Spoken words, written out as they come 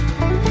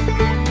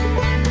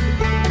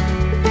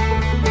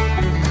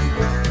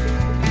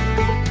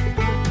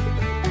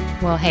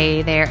Well,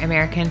 hey there,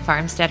 American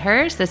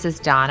Farmsteaders. This is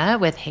Donna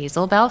with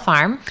Hazel Bell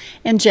Farm.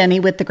 And Jenny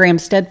with the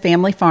Grahamstead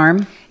Family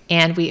Farm.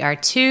 And we are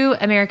two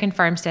American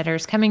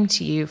farmsteaders coming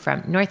to you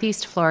from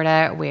Northeast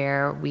Florida,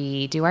 where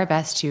we do our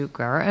best to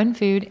grow our own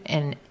food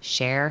and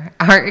share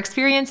our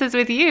experiences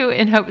with you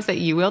in hopes that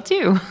you will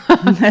too.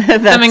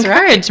 Some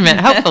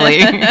encouragement, hopefully.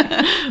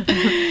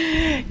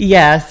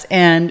 Yes.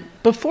 And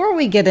before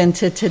we get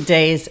into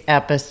today's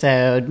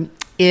episode,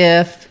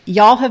 if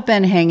y'all have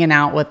been hanging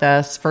out with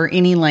us for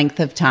any length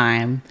of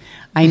time,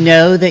 I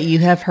know that you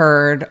have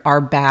heard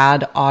our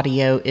bad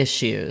audio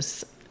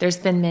issues. There's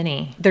been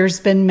many. There's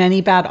been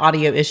many bad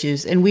audio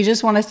issues. And we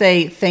just want to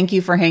say thank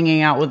you for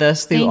hanging out with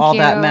us through all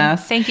that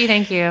mess. Thank you,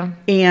 thank you.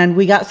 And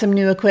we got some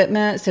new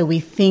equipment, so we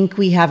think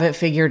we have it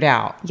figured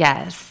out.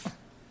 Yes.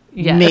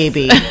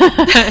 Maybe.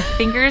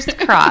 Fingers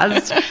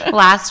crossed.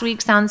 Last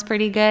week sounds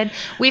pretty good.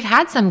 We've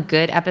had some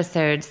good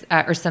episodes,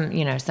 or some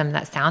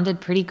that sounded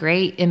pretty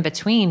great in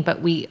between,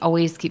 but we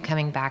always keep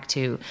coming back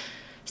to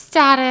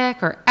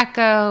static or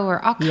echo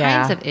or all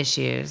kinds of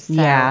issues.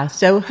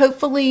 So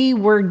hopefully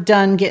we're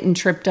done getting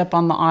tripped up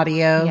on the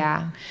audio.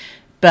 Yeah.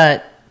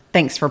 But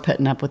thanks for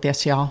putting up with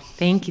this, y'all.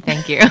 Thank you. We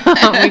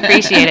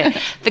appreciate it.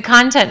 The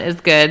content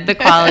is good. The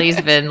quality's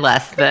been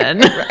less than.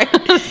 Right.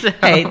 So,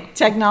 hey,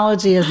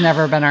 technology has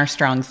never been our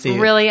strong suit.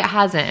 Really, it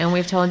hasn't. And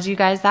we've told you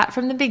guys that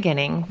from the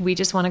beginning. We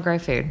just want to grow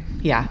food.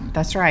 Yeah,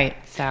 that's right.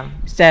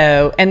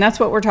 So, and that's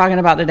what we're talking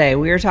about today.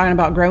 We are talking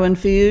about growing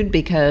food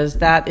because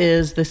that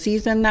is the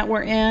season that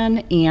we're in.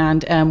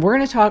 And we're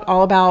going to talk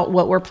all about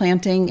what we're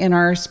planting in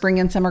our spring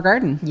and summer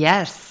garden.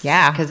 Yes.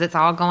 Yeah. Because it's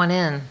all going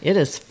in. It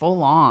is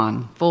full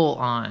on. Full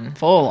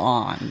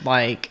on.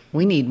 Like,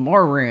 we need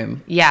more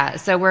room. Yeah.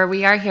 So where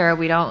we are here,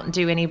 we don't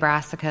do any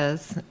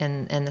brassicas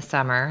in the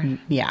summer.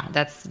 Yeah.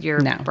 That's your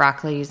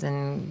broccolis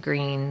and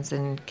greens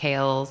and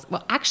kales.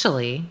 Well,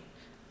 actually,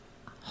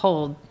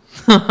 hold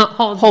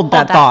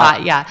that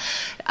thought. Yeah.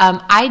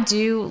 I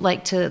do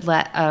like to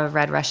let a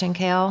red Russian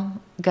kale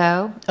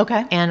go.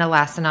 Okay. And a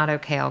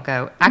lacinato kale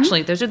go.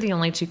 Actually, those are the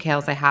only two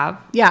kales I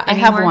have. Yeah, anymore. I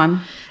have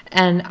one.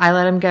 And I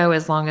let them go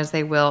as long as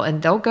they will.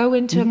 And they'll go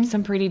into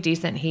some pretty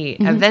decent heat.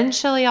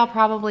 Eventually, I'll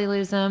probably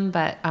lose them.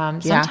 But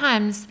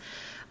sometimes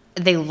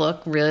they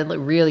look really,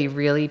 really,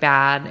 really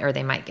bad. Or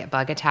they might get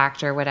bug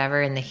attacked or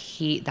whatever in the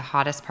heat, the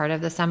hottest part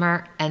of the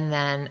summer. And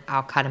then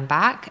I'll cut them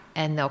back.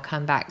 And they'll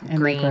come back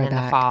green in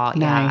the fall.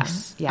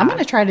 Nice. Yeah. I'm going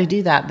to try to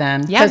do that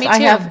then. Yeah, me too.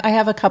 I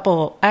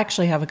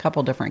actually have a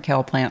couple different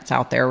kale plants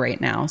out there right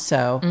now.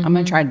 So I'm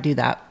going to try to do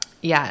that.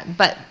 Yeah.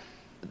 But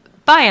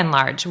by and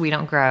large, we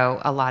don't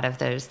grow a lot of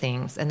those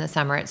things in the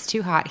summer. It's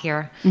too hot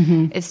here.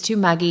 It's too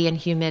muggy and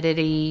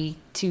humidity,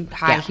 too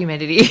high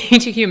humidity,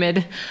 too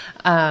humid.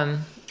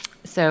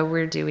 So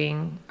we're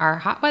doing our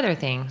hot weather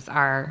things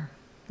are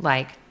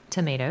like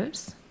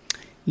tomatoes.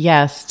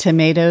 Yes,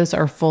 tomatoes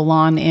are full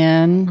on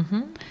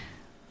in.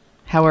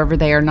 However,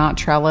 they are not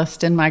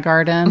trellised in my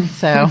garden.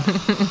 So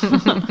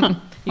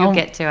You'll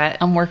get to it.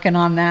 I'm working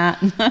on that.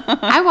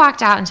 I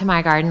walked out into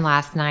my garden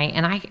last night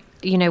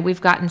and we've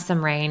gotten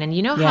some rain,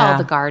 and how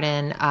the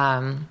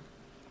garden,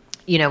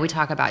 we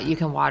talk about you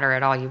can water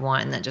it all you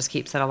want and that just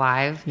keeps it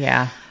alive.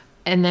 Yeah.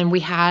 And then we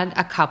had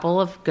a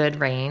couple of good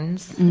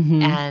rains,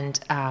 and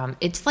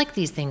it's like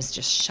these things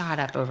just shot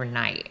up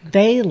overnight.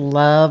 They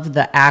love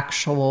the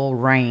actual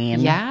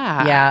rain.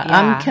 Yeah.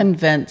 I'm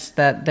convinced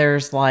that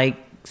there's like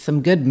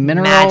some good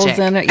minerals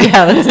in it.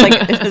 Yeah,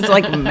 it's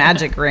like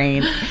magic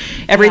rain.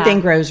 Everything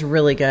grows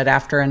really good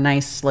after a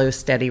nice, slow,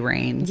 steady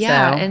rain.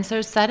 Yeah, and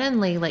so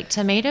suddenly, like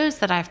tomatoes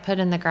that I've put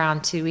in the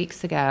ground 2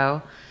 weeks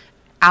ago,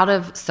 out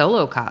of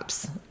solo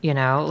cups,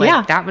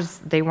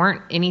 they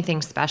weren't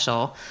anything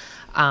special.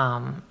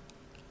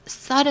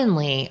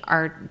 Suddenly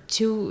are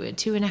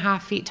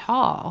 2.5 feet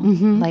tall.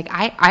 Like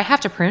I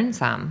have to prune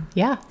some.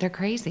 Yeah. They're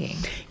crazy.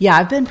 Yeah.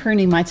 I've been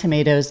pruning my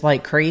tomatoes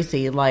like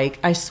crazy. Like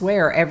I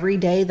swear every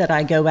day that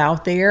I go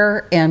out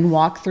there and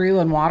walk through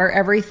and water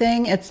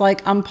everything, it's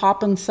like I'm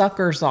popping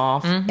suckers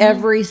off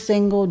every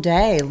single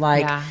day.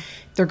 Like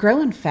they're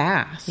growing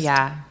fast.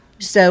 Yeah.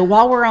 So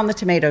while we're on the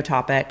tomato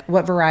topic,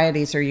 what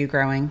varieties are you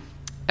growing?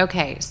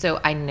 Okay,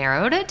 so I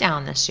narrowed it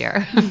down this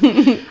year.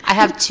 I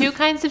have two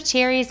kinds of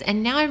cherries,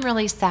 and now I'm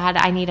really sad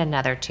I need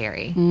another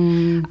cherry.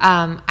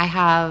 I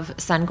have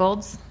sun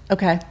golds.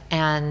 Okay.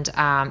 And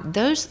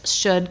those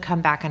should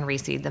come back and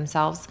reseed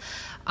themselves.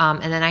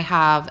 And then I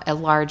have a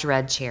large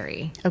red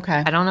cherry.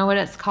 Okay. I don't know what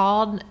it's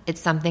called.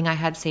 It's something I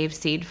had saved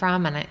seed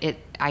from, and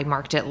I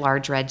marked it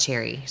large red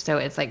cherry. So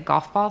it's like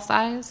golf ball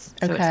size.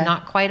 So it's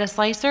not quite a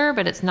slicer,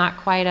 but it's not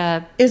quite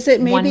a Is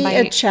it maybe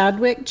a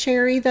Chadwick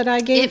cherry that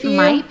I gave you? It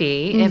might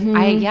be.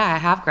 I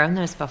have grown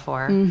those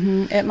before.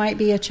 It might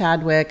be a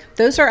Chadwick.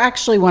 Those are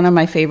actually one of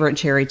my favorite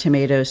cherry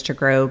tomatoes to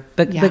grow.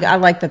 But I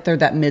like that they're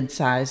that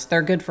mid-size.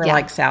 They're good for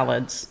like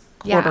salads.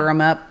 Quarter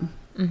them up.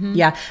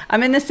 Yeah,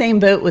 I'm in the same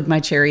boat with my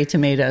cherry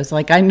tomatoes.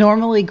 Like I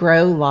normally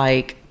grow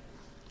like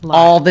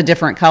all the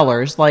different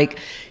colors. Like,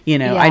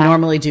 I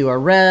normally do a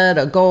red,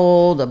 a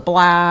gold, a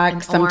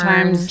black.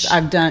 Sometimes orange.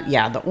 I've done,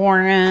 the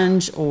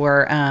orange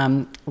or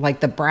like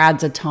the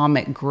Brad's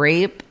Atomic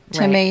Grape.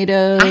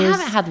 tomatoes. I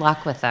haven't had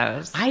luck with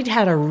those. I'd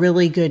had a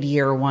really good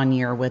year one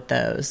year with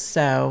those.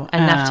 So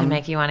enough to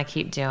make you want to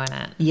keep doing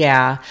it.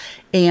 Yeah.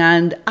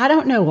 And I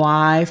don't know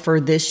why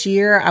for this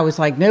year, I was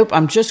like, nope,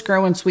 I'm just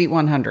growing sweet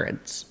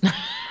 100s.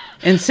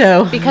 And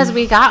so. Because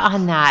we got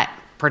on that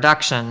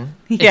production.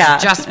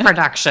 It's just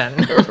production.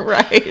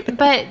 Right.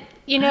 But,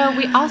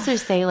 we also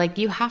say, like,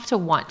 you have to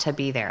want to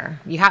be there.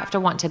 You have to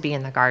want to be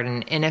in the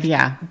garden. And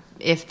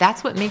if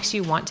that's what makes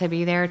you want to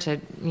be there to,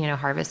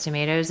 harvest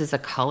tomatoes is a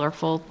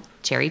colorful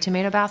cherry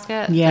tomato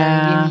basket,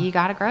 then you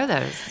got to grow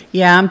those.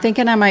 Yeah, I'm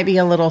thinking I might be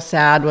a little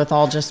sad with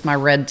all just my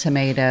red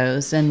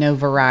tomatoes and no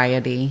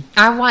variety.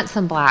 I want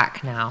some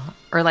black now,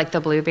 or like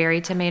the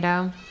blueberry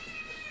tomato.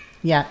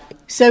 Yeah.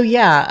 So,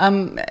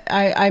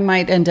 I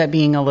might end up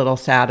being a little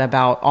sad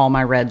about all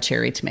my red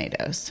cherry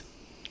tomatoes.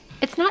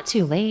 It's not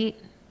too late.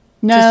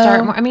 No. To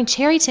start more. I mean,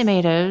 cherry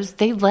tomatoes,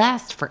 they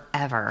last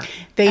forever.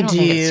 They do.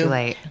 Think it's too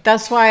late.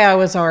 That's why I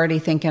was already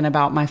thinking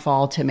about my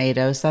fall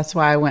tomatoes. That's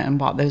why I went and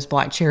bought those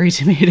black cherry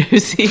tomato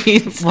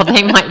seeds. Well,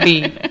 they might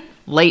be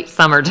late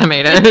summer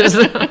tomatoes.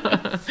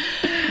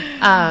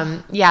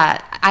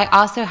 I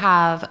also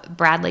have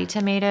Bradley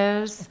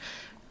tomatoes,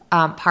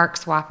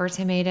 Parks Whopper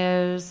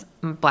tomatoes.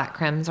 Black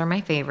Crims are my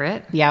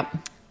favorite. Yep.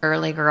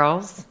 Early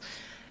Girls.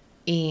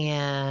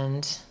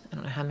 And I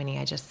don't know how many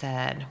I just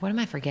said. What am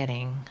I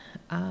forgetting?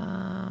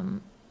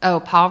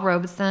 Paul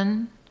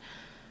Robeson.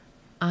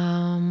 That's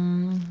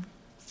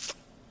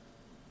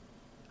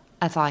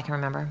all I can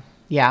remember.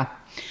 Yeah.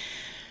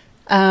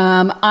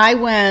 I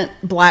went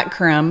Black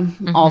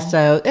Crim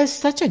also. It's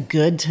such a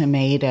good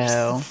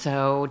tomato.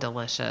 So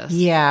delicious.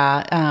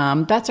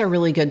 Yeah. That's a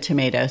really good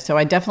tomato. So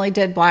I definitely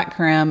did Black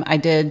Crim. I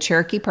did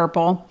Cherokee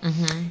Purple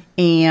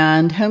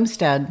and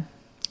Homestead.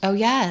 Oh,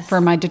 yes.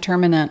 For my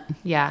determinant.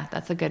 Yeah,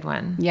 that's a good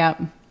one. Yep.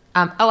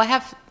 I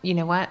have, you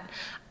know what?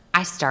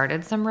 I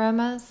started some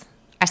Romas.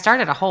 I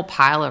started a whole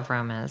pile of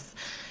Romas,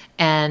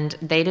 and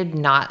they did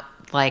not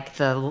like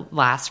the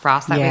last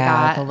frost that we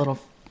got. The little,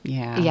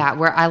 Yeah,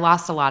 where I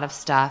lost a lot of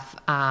stuff.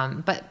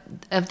 But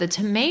of the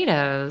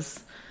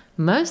tomatoes,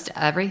 most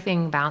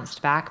everything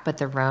bounced back, but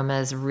the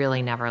Romas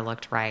really never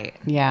looked right.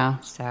 Yeah.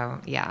 So,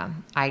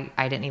 I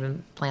didn't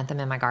even plant them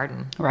in my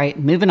garden. Right.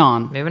 Moving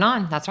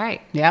on. That's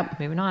right. Yep.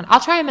 Moving on. I'll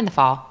try them in the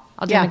fall.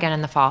 I'll do them again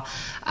in the fall.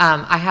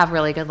 I have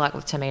really good luck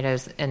with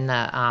tomatoes in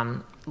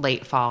the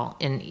late fall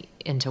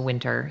into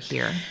winter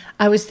here.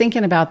 I was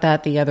thinking about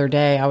that the other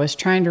day. I was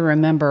trying to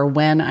remember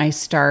when I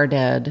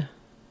started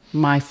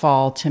my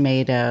fall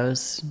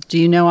tomatoes. Do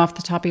you know off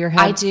the top of your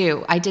head? I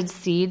do. I did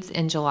seeds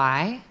in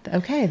July.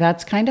 Okay,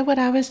 that's kind of what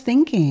I was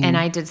thinking. And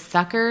I did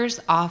suckers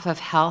off of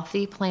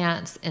healthy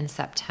plants in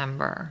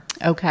September.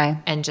 Okay.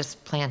 And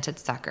just planted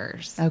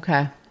suckers.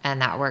 Okay.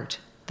 And that worked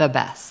the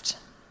best.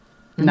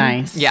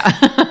 Nice. Yeah.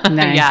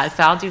 Nice. Yeah,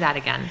 so I'll do that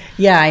again.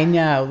 Yeah, I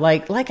know.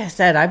 Like I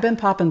said, I've been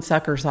popping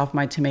suckers off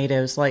my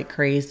tomatoes like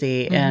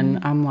crazy, and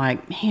I'm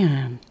like,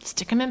 man.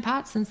 Stick them in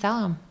pots and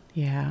sell them.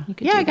 Yeah. You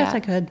could I do guess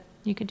that. I could.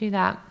 You could do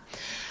that.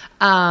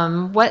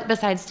 What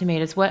besides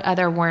tomatoes? What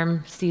other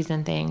warm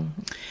season thing?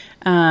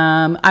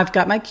 I've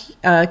got my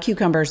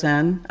cucumbers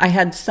in. I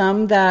had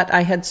some that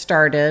I had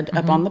started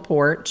up on the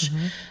porch.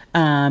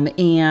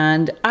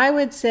 And I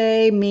would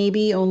say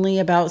maybe only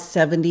about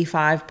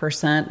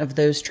 75% of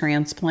those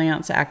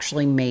transplants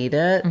actually made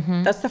it.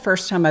 That's the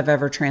first time I've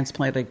ever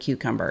transplanted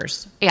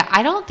cucumbers. Yeah,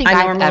 I don't think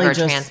I've ever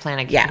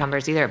transplanted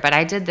cucumbers either, but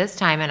I did this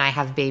time, and I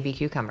have baby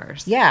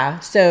cucumbers. Yeah,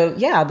 so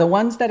the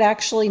ones that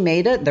actually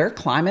made it, they're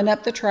climbing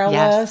up the trellis.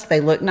 Yes.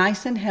 They look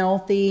nice and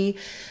healthy.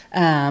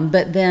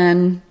 But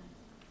then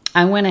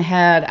I went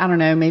ahead, I don't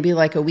know, maybe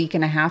like a week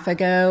and a half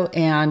ago,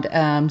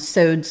 and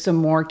sowed some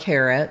more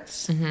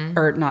carrots,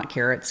 or not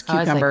carrots,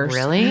 cucumbers. I was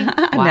like, really?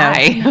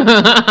 Why?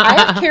 I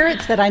have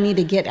carrots that I need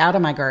to get out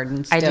of my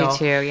garden still. I do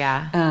too,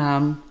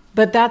 yeah.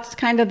 But that's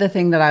kind of the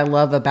thing that I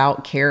love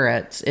about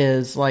carrots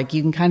is like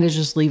you can kind of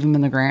just leave them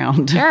in the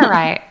ground. They're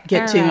right.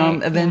 Get to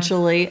them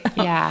eventually.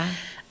 Yeah.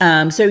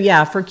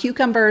 For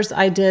cucumbers,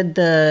 I did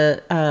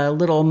the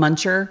little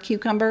muncher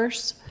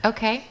cucumbers.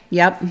 Okay.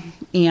 Yep.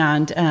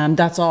 And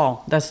that's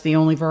all. That's the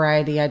only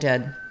variety I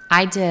did.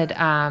 I did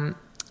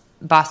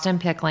Boston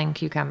pickling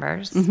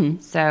cucumbers.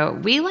 So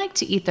we like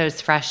to eat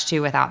those fresh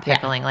too without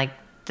pickling. Like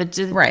it's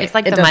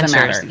like the munchers.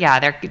 Matter.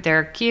 Yeah,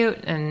 they're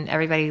cute, and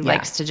everybody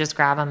likes to just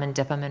grab them and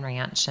dip them in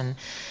ranch. And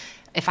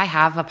if I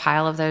have a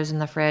pile of those in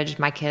the fridge,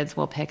 my kids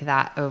will pick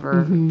that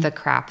over the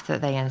crap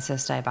that they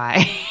insist I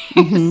buy.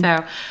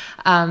 So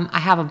I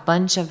have a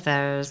bunch of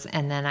those,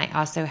 and then I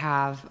also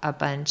have a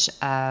bunch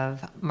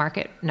of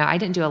I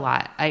didn't do a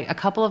lot. A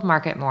couple of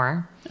Market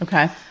More.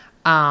 Okay.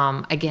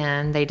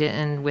 Again, they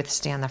didn't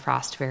withstand the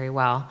frost very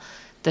well.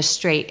 The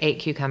straight 8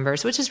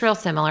 cucumbers, which is real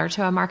similar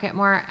to a Market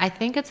More. I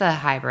think it's a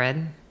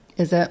hybrid.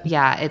 Is it?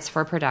 Yeah, it's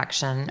for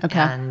production. Okay.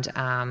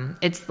 And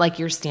it's like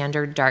your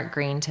standard dark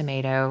green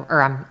tomato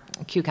or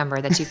cucumber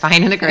that you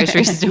find in the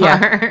grocery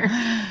store.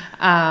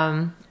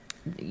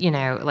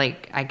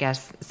 Like I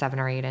guess 7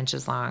 or 8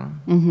 inches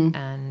long.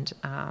 And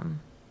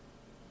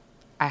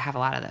I have a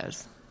lot of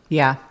those.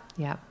 Yeah.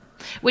 Yep.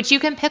 Which you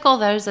can pickle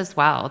those as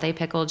well. They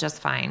pickle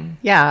just fine.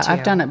 Yeah, too.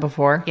 I've done it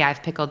before. Yeah,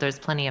 I've pickled those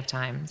plenty of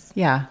times.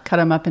 Yeah, cut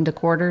them up into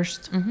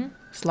quarters,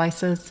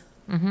 slices.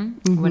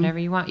 Whatever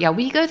you want. Yeah,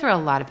 we go through a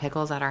lot of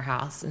pickles at our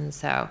house. And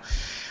so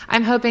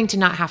I'm hoping to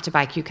not have to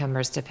buy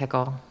cucumbers to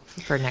pickle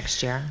for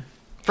next year.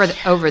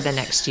 Over the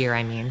next year,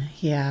 I mean.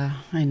 Yeah,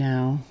 I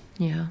know.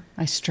 Yeah.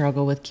 I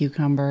struggle with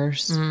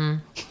cucumbers.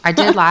 I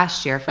did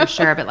last year for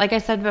sure. But like I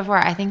said before,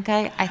 I think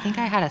I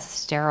had a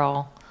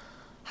sterile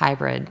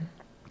hybrid.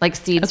 Like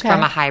seeds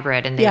from a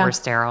hybrid, and they were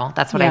sterile.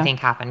 That's what I think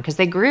happened, because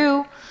they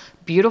grew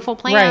beautiful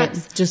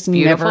plants, just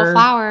beautiful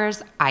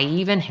flowers. I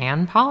even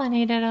hand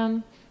pollinated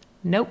them.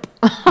 Nope,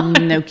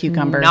 no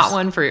cucumbers, not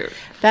one fruit.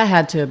 That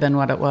had to have been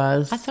what it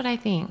was. That's what I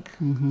think.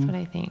 That's what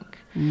I think.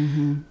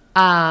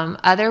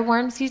 Other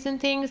warm season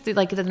things,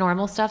 like the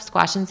normal stuff,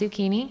 squash and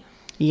zucchini.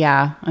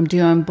 Yeah, I'm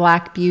doing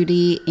black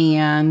beauty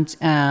and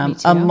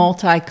a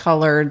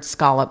multicolored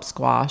scallop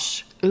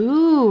squash.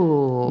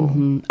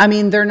 Ooh, I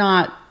mean, they're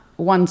not.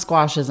 One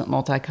squash isn't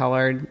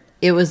multicolored.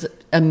 It was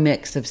a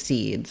mix of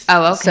seeds.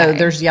 Oh, okay. So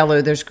there's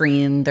yellow, there's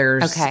green,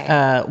 there's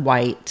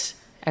white.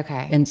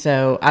 Okay. And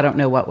so I don't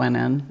know what went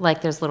in.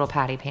 Like those little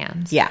patty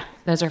pans. Yeah.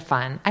 Those are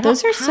fun.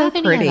 Those are so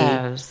pretty.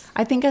 Those.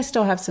 I think I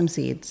still have some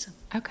seeds.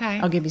 Okay.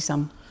 I'll give you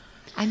some.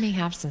 I may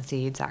have some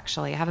seeds,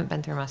 actually. I haven't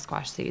been through my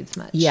squash seeds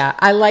much. Yeah.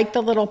 I like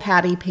the little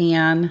patty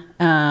pan.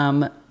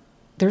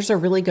 There's a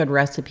really good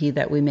recipe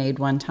that we made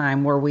one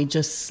time where we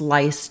just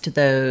sliced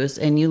those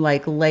and you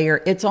like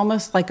layer. It's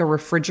almost like a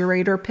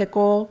refrigerator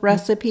pickle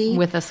recipe.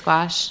 With the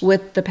squash?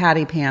 With the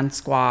patty pan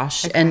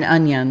squash and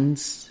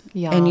onions.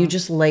 Yum. And you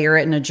just layer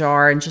it in a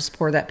jar and just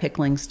pour that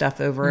pickling stuff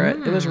over it.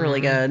 It was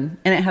really good.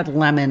 And it had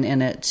lemon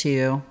in it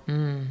too.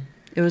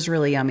 It was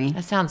really yummy.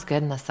 That sounds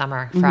good in the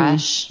summer.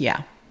 Fresh.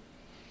 Yeah.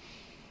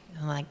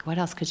 Like, what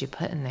else could you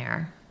put in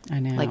there? I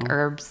know. Like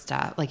herb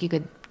stuff. Like you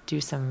could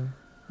do some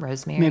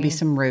rosemary. Maybe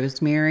some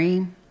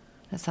rosemary.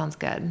 That sounds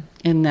good.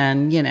 And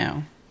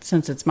then,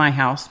 since it's my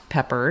house,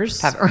 peppers.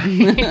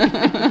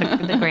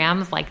 The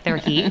grams like their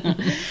heat.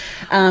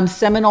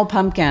 Seminole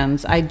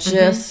pumpkins. I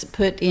just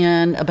put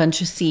in a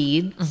bunch of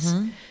seeds.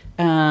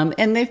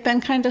 And they've been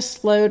kind of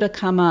slow to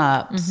come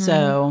up.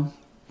 So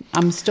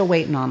I'm still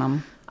waiting on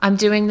them. I'm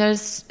doing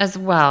those as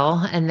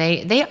well. And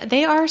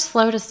they are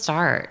slow to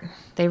start.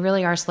 They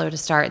really are slow to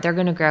start. They're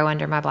going to grow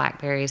under my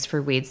blackberries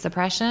for weed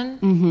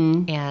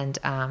suppression.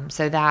 And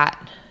so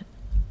that,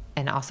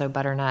 and also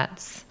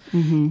butternuts,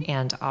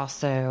 and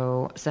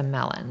also some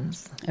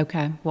melons.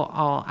 Okay.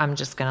 Well, I'm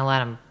just going to let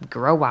them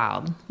grow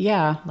wild.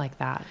 Yeah. Like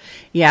that.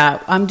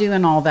 Yeah. I'm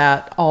doing all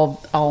that,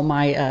 all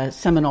my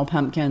Seminole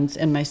pumpkins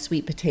and my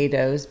sweet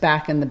potatoes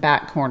back in the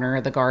back corner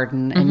of the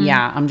garden. And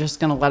I'm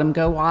just going to let them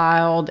go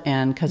wild,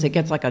 and because it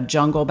gets like a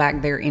jungle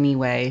back there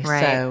anyway.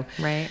 Right.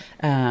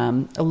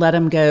 So let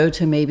them go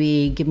to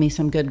maybe give me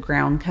some good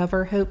ground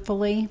cover,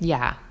 hopefully.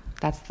 Yeah.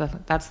 That's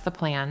the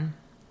plan.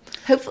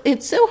 Hopefully,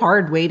 it's so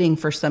hard waiting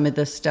for some of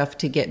this stuff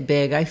to get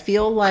big. I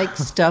feel like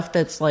stuff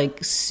that's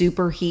like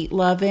super heat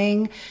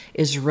loving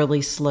is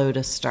really slow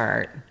to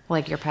start.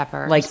 Like your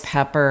peppers. Like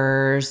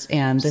peppers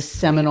and the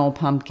Seminole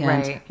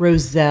pumpkins. Right.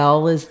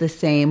 Roselle is the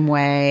same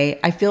way.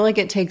 I feel like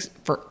it takes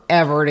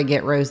forever to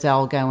get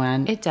Roselle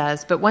going. It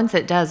does, but once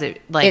it does,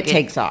 it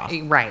takes off.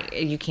 Right.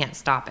 You can't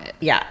stop it.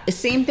 Yeah.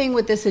 Same thing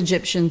with this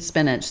Egyptian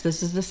spinach.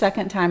 This is the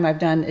second time I've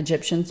done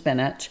Egyptian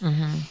spinach.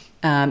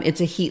 It's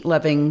a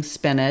heat-loving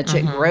spinach.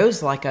 It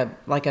grows like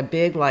a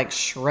big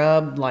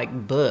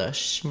shrub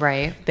bush.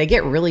 Right. They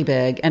get really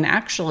big, and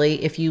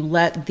actually, if you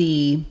let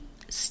the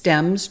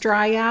stems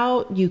dry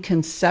out, you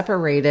can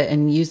separate it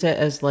and use it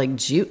as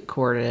jute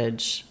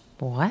cordage.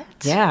 What?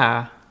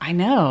 Yeah, I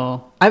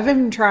know. I've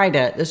even tried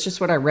it. That's just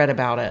what I read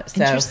about it.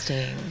 So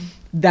interesting.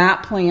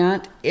 That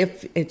plant,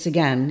 if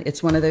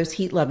it's one of those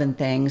heat-loving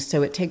things,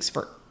 so it takes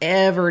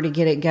forever to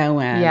get it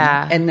going.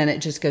 Yeah. And then it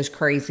just goes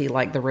crazy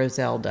like the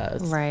Roselle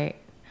does. Right.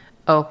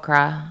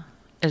 Okra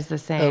is the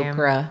same.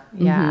 Okra.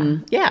 Yeah.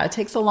 Yeah, it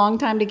takes a long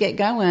time to get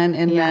going.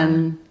 And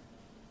then...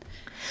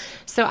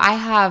 So I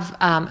have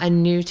a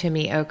new to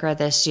me okra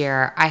this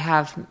year. I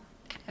have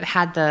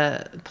had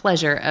the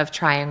pleasure of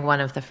trying one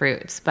of the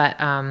fruits, but...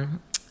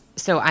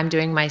 So I'm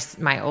doing my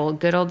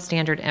good old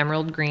standard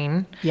emerald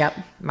green. Yep.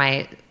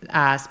 My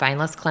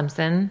spineless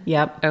Clemson.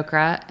 Yep.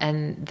 Okra,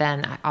 and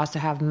then I also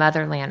have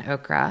motherland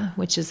okra,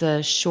 which is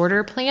a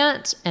shorter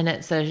plant, and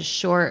it's a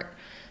short,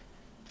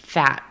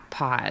 fat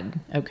pod.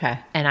 Okay.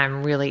 And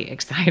I'm really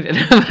excited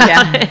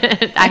about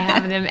it. I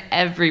have them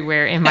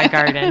everywhere in my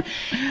garden.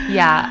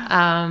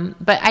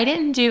 But I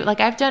didn't do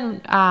I've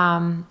done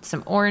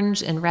some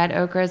orange and red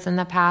okras in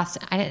the past.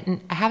 I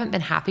haven't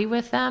been happy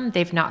with them.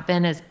 They've not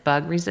been as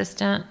bug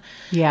resistant.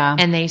 Yeah.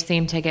 And they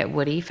seem to get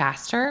woody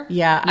faster.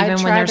 Yeah.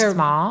 Even when they're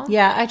small.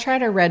 Yeah. I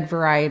tried a red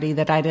variety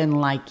that I didn't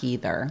like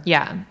either.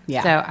 Yeah.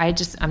 Yeah. So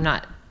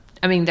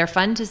they're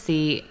fun to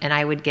see, and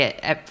I would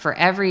get for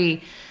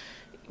every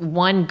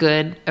one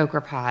good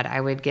okra pod, I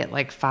would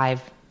get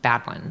 5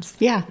 bad ones.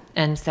 Yeah.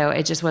 And so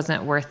it just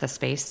wasn't worth the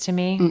space to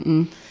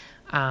me.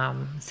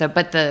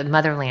 But the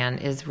motherland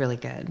is really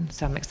good.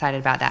 So I'm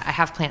excited about that. I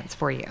have plants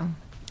for you.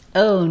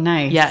 Oh,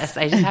 nice. Yes,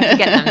 I just have to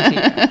get them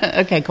to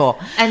you. Okay, cool.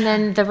 And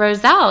then the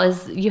roselle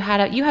is you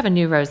have a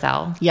new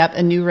roselle. Yep,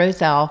 a new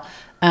roselle.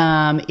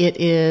 It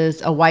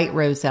is a white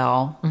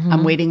roselle. Mm-hmm.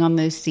 I'm waiting on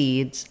those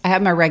seeds. I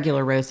have my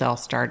regular roselle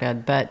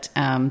started, but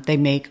they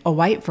make a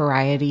white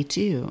variety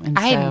too. And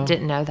I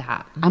didn't know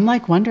that. I'm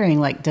like wondering,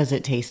 like, does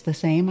it taste the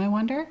same? I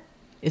wonder.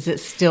 Is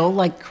it still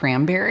like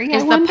cranberry?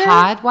 Is the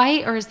pod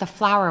white or is the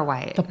flower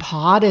white? The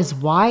pod is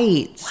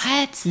white.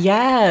 What?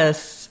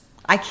 Yes.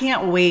 I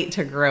can't wait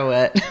to grow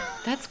it.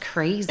 That's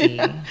crazy.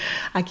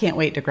 I can't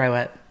wait to grow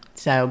it.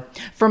 So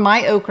for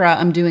my okra,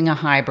 I'm doing a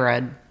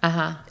hybrid.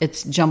 Uh-huh.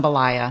 It's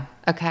jambalaya.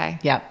 Okay.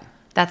 Yep.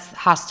 That's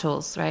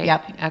Hostools, right?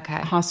 Yep. Okay.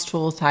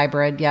 Hostools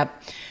hybrid.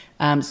 Yep.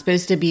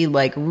 Supposed to be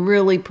like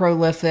really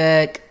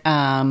prolific.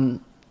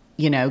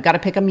 Got to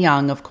pick them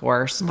young, of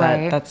course,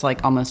 but that's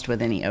like almost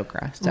with any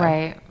okra. So.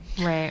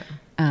 Right.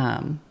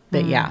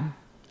 But yeah,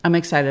 I'm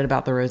excited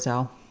about the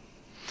roselle.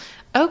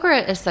 Okra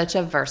is such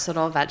a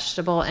versatile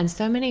vegetable, and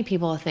so many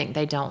people think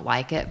they don't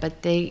like it, but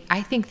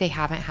I think they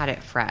haven't had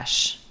it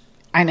fresh.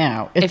 I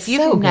know. It's if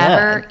you've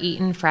never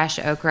eaten fresh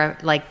okra,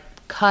 like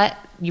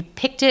you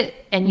picked it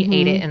and you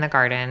ate it in the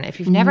garden. If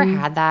you've never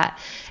had that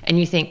and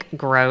you think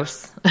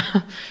gross,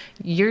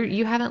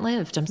 you haven't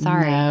lived. I'm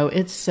sorry. No,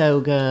 it's so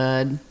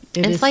good.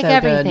 It's like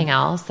everything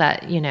else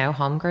that,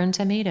 homegrown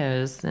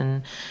tomatoes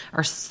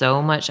are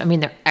so much,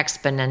 they're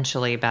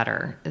exponentially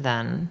better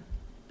than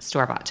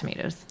store-bought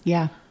tomatoes.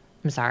 Yeah.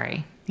 I'm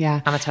sorry.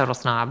 Yeah. I'm a total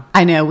snob.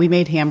 I know. We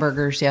made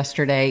hamburgers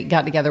yesterday,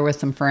 got together with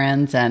some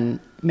friends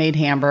and made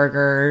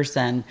hamburgers.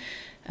 And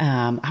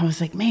I was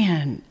like,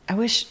 man, I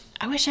wish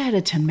I had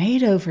a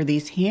tomato for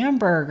these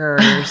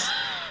hamburgers.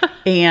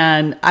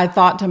 And I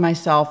thought to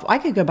myself, I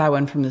could go buy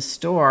one from the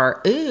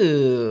store.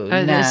 Ooh,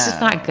 no. It's just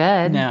not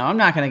good. No, I'm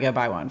not going to go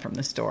buy one from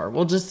the store.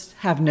 We'll just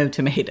have no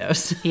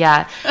tomatoes.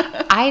 Yeah.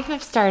 I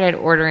have started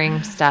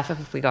ordering stuff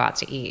if we go out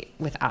to eat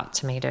without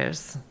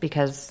tomatoes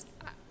because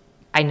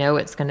I know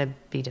it's going to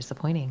be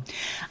disappointing.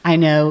 I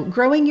know.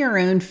 Growing your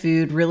own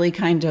food really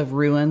kind of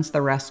ruins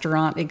the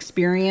restaurant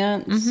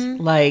experience.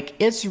 Mm-hmm. Like,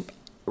 it's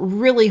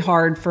really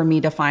hard for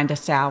me to find a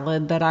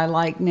salad that I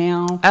like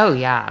now. Oh,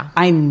 yeah.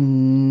 I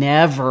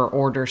never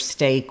order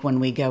steak when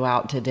we go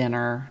out to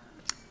dinner.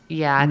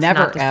 Yeah, it's never,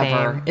 not the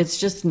ever. same. It's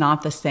just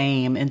not the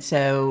same. And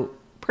so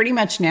pretty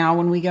much now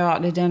when we go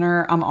out to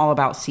dinner, I'm all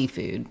about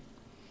seafood.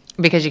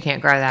 Because you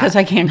can't grow that. Because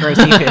I can't grow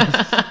seafood.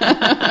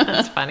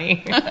 That's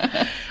funny.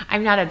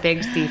 I'm not a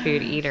big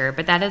seafood eater,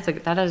 but that is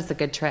a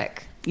good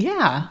trick.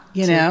 Yeah,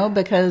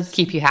 because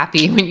keep you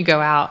happy when you go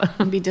out.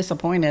 You'd be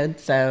disappointed.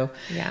 So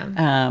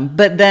yeah.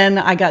 But then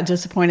I got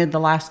disappointed the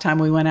last time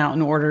we went out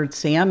and ordered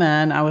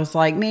salmon. I was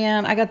like,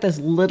 man, I got this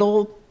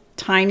little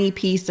tiny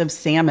piece of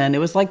salmon. It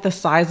was like the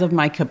size of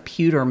my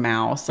computer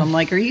mouse. I'm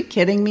like, are you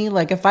kidding me?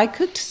 Like, if I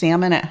cooked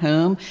salmon at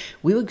home,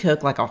 we would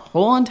cook like a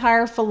whole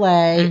entire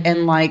fillet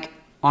and like.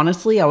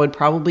 Honestly, I would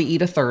probably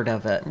eat a third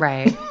of it.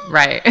 Right.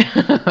 Right.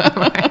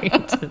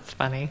 It's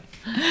funny.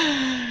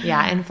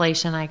 Yeah,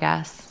 inflation, I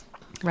guess.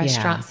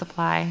 Restaurant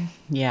supply.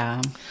 Yeah.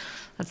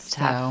 That's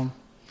tough.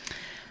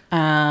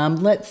 So,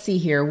 let's see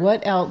here.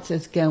 What else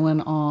is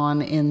going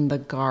on in the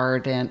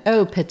garden?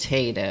 Oh,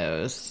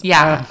 potatoes.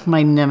 Yeah.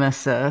 My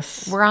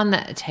nemesis. We're on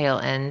the tail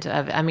end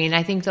of,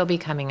 I think they'll be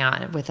coming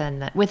out within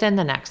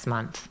the next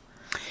month.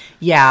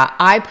 Yeah.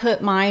 I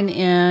put mine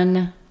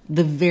in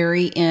the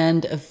very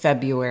end of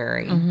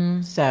February.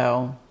 Mm-hmm.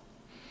 So,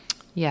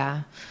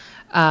 yeah.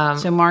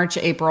 So March,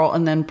 April,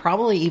 and then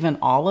probably even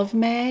all of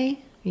May,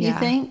 you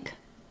think?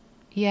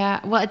 Yeah.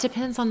 Well, it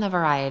depends on the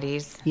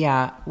varieties.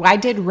 Yeah. I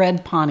did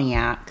red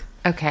Pontiac.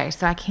 Okay.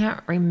 So I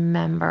can't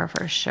remember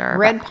for sure.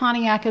 Red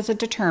Pontiac is a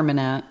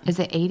determinant. Is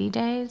it 80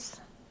 days?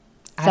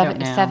 I don't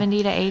know.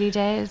 70 to 80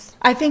 days?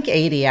 I think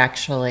 80,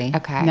 actually.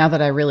 Okay. Now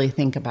that I really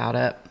think about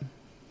it.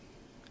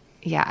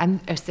 Yeah,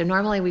 so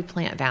normally we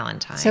plant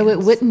Valentine's. So it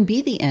wouldn't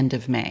be the end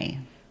of May.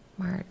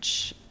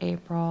 March,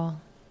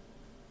 April.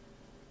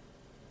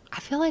 I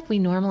feel like we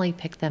normally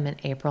pick them in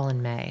April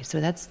and May. So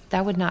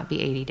that would not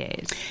be 80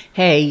 days.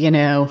 Hey,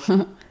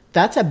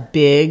 that's a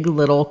big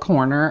little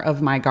corner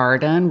of my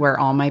garden where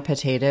all my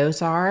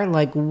potatoes are.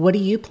 Like, what do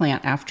you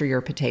plant after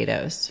your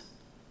potatoes?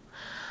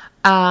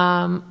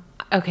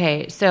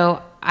 Okay,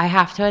 so I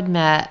have to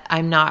admit,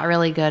 I'm not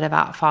really good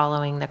about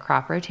following the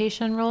crop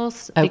rotation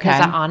rules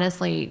because I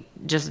honestly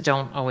just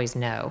don't always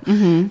know.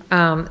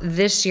 Mm-hmm.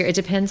 This year, it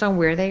depends on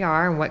where they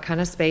are and what kind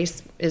of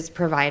space is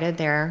provided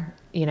there.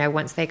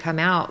 Once they come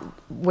out,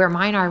 where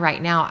mine are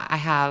right now, I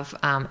have,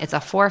 it's a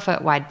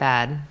 4-foot wide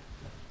bed,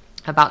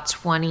 about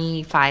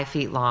 25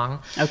 feet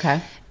long.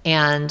 Okay.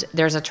 And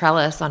there's a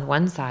trellis on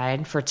one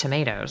side for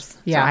tomatoes.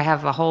 Yeah. So I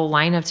have a whole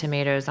line of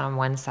tomatoes on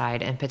one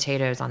side and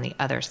potatoes on the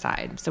other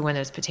side. So when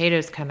those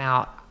potatoes come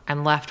out,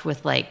 I'm left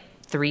with like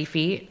 3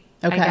 feet,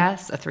 I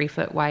guess, a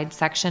 3-foot wide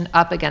section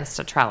up against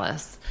a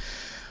trellis.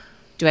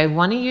 Do I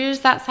want to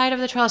use that side of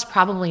the trellis?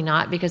 Probably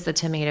not, because the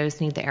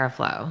tomatoes need the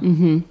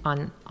airflow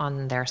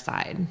on their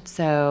side.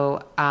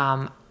 So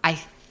I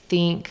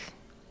think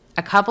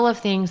a couple of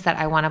things that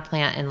I want to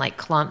plant in like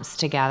clumps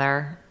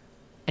together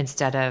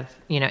instead of,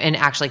 and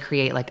actually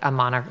create like a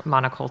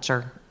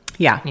monoculture,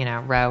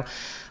 yeah, row,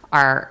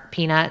 are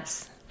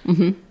peanuts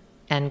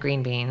and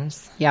green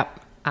beans. Yep.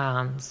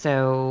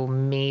 So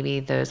maybe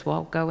those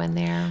will go in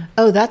there.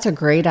 Oh, that's a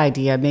great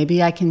idea.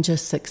 Maybe I can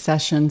just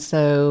succession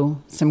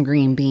sow some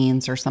green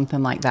beans or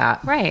something like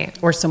that. Right.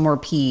 Or some more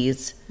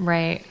peas.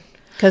 Right.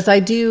 Because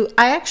I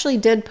actually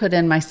did put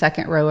in my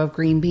second row of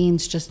green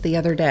beans just the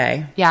other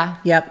day. Yeah.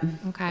 Yep.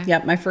 Okay.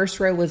 Yep. My first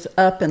row was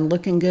up and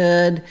looking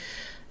good.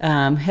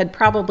 Had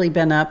probably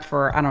been up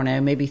for, I don't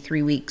know, maybe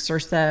 3 weeks or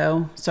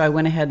so. So I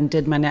went ahead and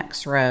did my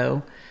next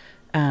row.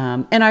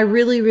 And I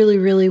really, really,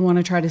 really want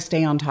to try to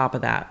stay on top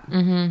of that.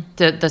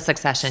 Mm-hmm. The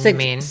succession, you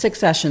mean?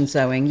 Succession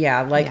sowing,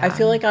 yeah. I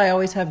feel like I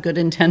always have good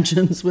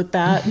intentions with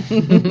that.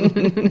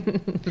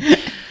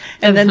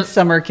 And then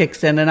summer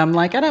kicks in and I'm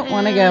like, I don't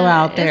want to go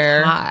out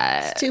there.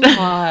 It's too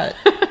hot.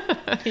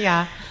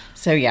 Yeah.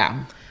 So,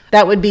 yeah.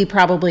 That would be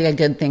probably a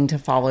good thing to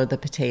follow the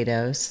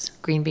potatoes.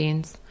 Green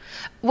beans.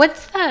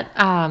 What's that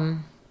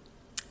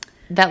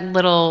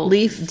little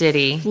leaf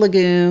ditty?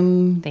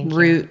 Legume,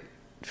 root,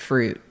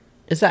 fruit.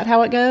 Is that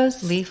how it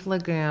goes? Leaf,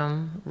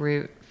 legume,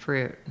 root,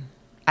 fruit.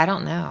 I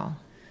don't know.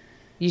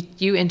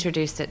 You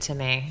introduced it to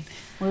me.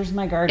 Where's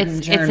my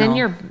garden journal? It's in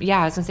your,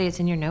 I was going to say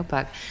it's in your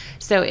notebook.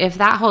 So if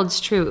that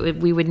holds true,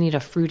 we would need a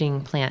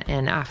fruiting plant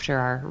in after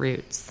our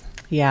roots.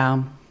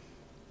 Yeah.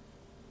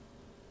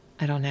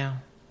 I don't know.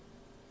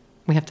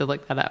 We have to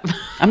look that up.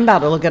 I'm about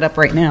to look it up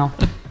right now.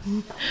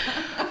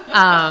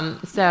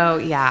 So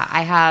yeah,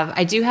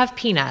 I do have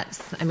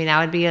peanuts. I mean, that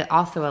would be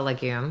also a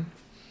legume.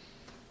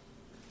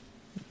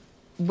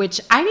 Which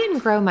I didn't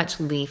grow much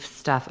leaf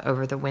stuff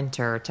over the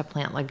winter to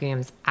plant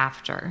legumes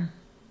after.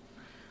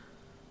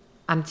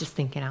 I'm just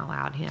thinking out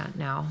loud here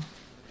now.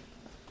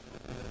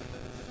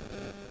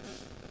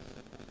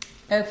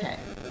 Okay.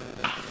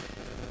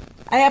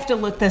 I have to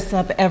look this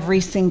up every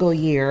single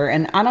year,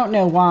 and I don't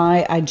know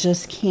why. I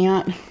just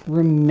can't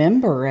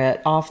remember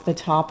it off the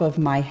top of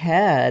my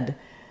head.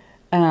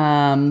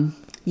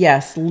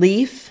 Yes,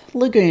 leaf,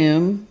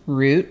 legume,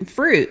 root,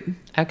 fruit.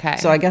 Okay.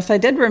 So I guess I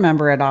did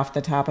remember it off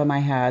the top of my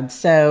head.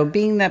 So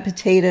being that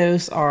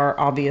potatoes are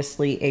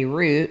obviously a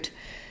root,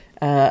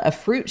 a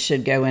fruit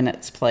should go in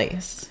its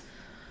place.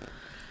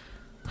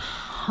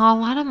 A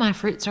lot of my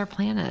fruits are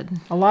planted.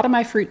 A lot of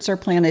my fruits are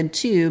planted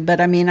too, but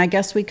I mean, I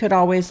guess we could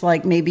always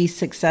maybe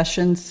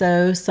succession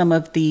sow some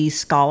of the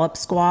scallop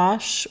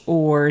squash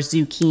or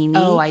zucchini.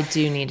 Oh, I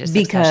do need to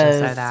succession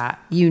sow that.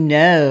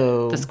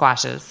 The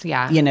squashes,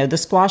 yeah. The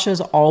squashes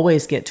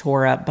always get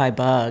tore up by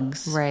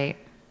bugs. Right.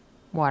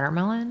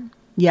 Watermelon?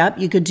 Yep,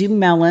 you could do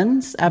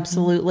melons,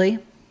 absolutely.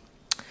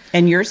 Mm-hmm.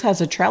 And yours has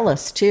a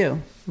trellis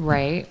too.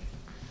 Right.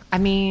 I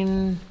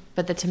mean,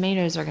 but the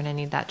tomatoes are going to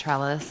need that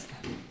trellis.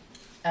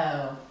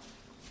 Oh.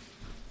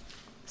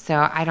 So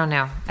I don't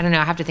know.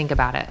 I have to think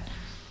about it.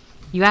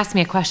 You asked me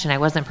a question I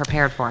wasn't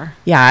prepared for.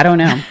 Yeah, I don't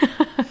know.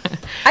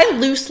 I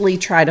loosely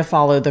try to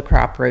follow the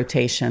crop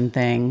rotation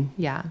thing.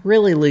 Yeah.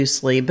 Really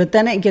loosely. But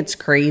then it gets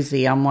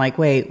crazy. I'm like,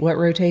 wait, what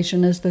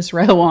rotation is this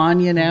row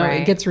on?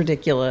 Right. It gets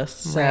ridiculous.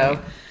 So,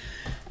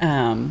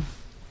 right.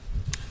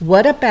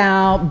 What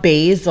about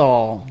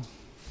basil?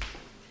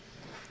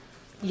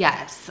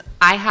 Yes.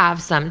 I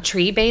have some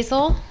tree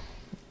basil,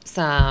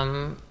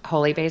 some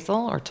holy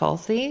basil or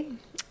tulsi,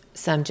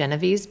 some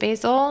Genovese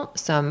basil,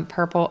 some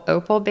purple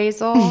opal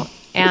basil,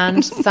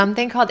 and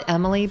something called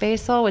Emily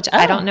basil, which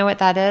I don't know what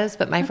that is,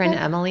 but my friend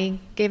Emily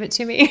gave it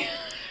to me.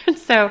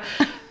 So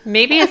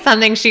maybe it's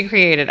something she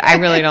created. I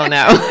really don't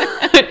know.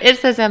 It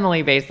says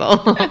Emily basil.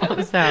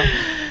 So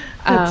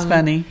that's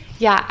funny.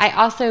 Yeah, I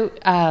also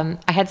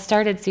I had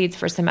started seeds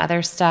for some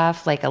other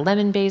stuff like a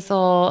lemon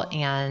basil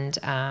and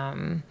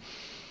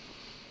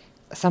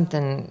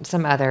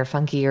some other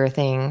funkier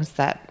things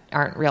that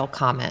aren't real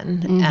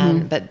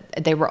common, but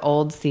they were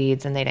old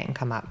seeds and they didn't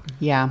come up.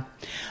 Yeah.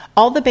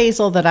 All the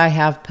basil that I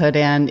have put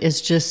in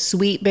is just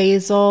sweet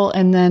basil,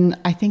 and then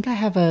I think I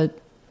have a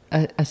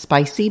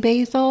spicy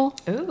basil.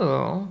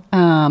 Ooh.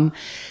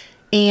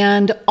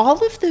 And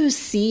all of those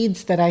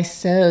seeds that I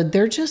sowed,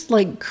 they're just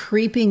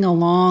creeping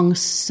along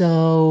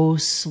so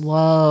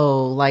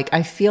slow.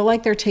 I feel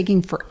like they're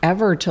taking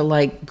forever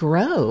to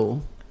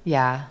grow.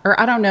 Yeah. Or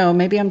I don't know,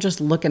 maybe I'm just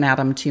looking at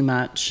them too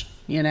much,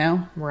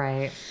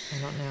 Right.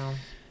 I don't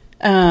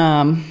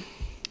know.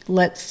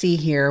 Let's see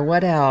here.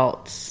 What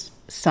else?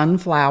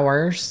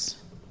 Sunflowers.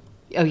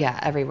 Oh, yeah,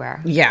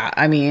 everywhere. Yeah,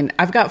 I mean,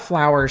 I've got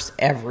flowers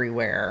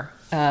everywhere.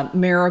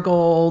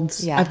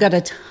 Marigolds. Yeah. I've got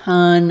a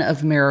ton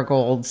of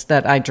marigolds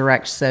that I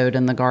direct sowed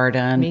in the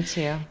garden. Me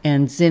too.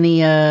 And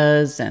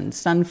zinnias and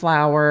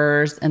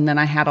sunflowers. And then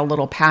I had a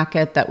little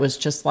packet that was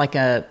just like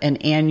an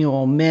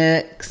annual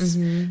mix.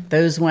 Mm-hmm.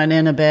 Those went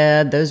in a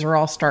bed. Those are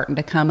all starting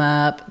to come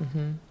up.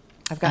 Mm-hmm.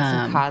 I've got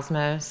some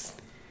cosmos,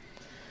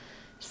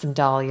 some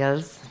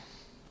dahlias,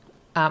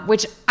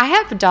 which I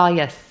have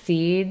dahlia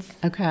seeds.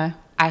 Okay.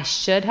 I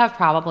should have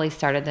probably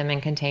started them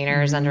in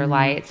containers under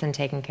lights and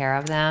taken care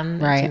of them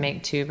to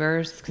make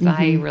tubers because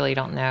I really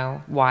don't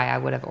know why I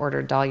would have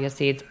ordered dahlia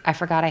seeds. I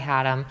forgot I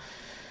had them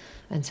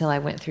until I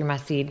went through my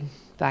seed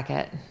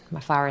bucket,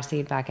 my flower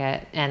seed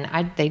bucket, and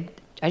I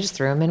just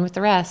threw them in with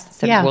the rest.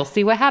 So we'll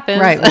see what happens.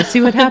 Right, we'll see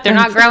what happens. They're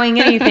not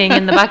growing anything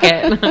in the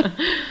bucket.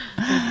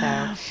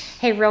 So,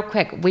 hey, real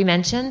quick, we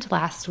mentioned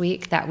last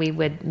week that we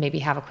would maybe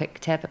have a quick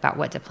tip about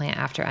what to plant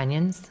after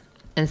onions.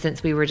 And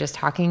since we were just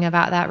talking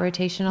about that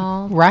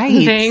rotational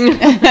thing,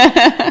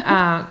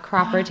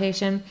 crop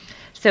rotation.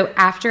 So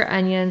after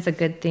onions, a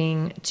good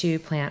thing to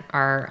plant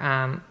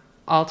are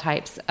all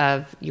types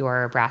of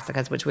your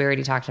brassicas, which we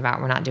already talked about.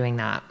 We're not doing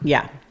that.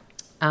 Yeah.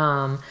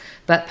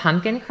 But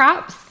pumpkin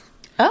crops.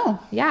 Oh.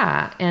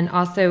 Yeah. And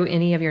also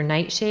any of your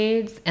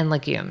nightshades and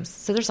legumes.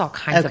 So there's all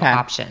kinds of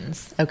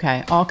options.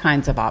 Okay. All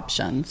kinds of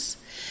options.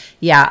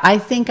 Yeah, I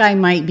think I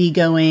might be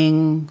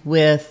going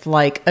with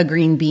like a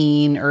green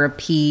bean or a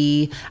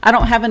pea. I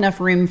don't have enough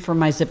room for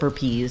my zipper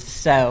peas,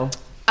 so.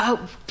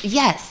 Oh,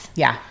 yes.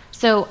 Yeah.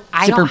 So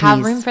I don't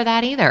have room for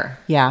that either.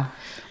 Yeah.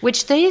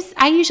 Which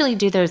I usually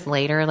do those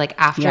later, like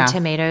after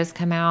tomatoes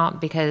come out,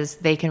 because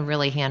they can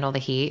really handle the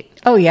heat.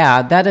 Oh,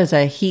 yeah. That is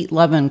a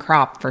heat-loving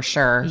crop for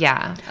sure.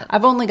 Yeah.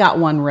 I've only got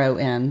one row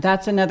in.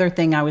 That's another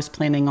thing I was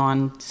planning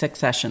on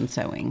succession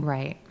sowing.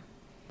 Right.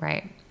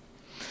 Right.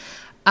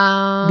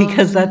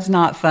 Because that's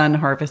not fun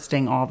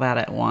harvesting all that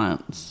at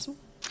once.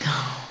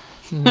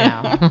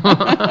 No.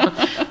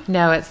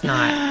 No, it's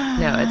not.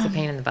 No, it's a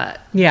pain in the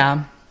butt.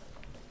 Yeah.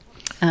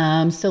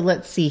 So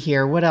let's see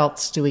here. What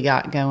else do we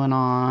got going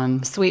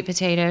on? Sweet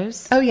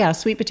potatoes. Oh, yeah,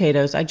 sweet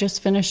potatoes. I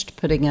just finished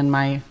putting in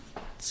my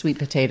sweet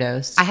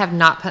potatoes. I have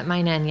not put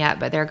mine in yet,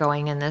 but they're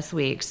going in this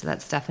week, so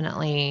that's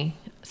definitely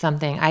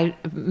something.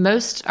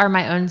 Most are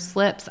my own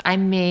slips. I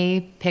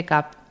may pick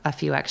up a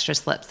few extra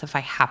slips if I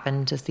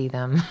happen to see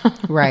them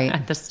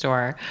at the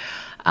store,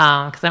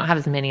 because I don't have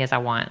as many as I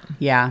want.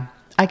 Yeah.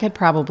 I could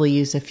probably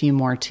use a few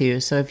more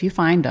too. So if you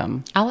find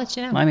them, I'll let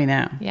you know. Let me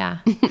know. Yeah.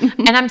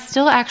 And I'm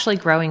still actually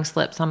growing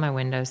slips on my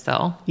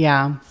windowsill.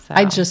 Yeah. So.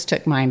 I just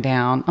took mine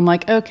down. I'm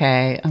like,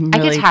 okay. I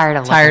get tired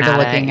of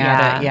looking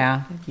at it.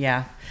 Yeah.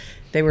 Yeah.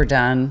 They were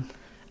done.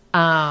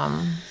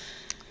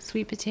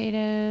 Sweet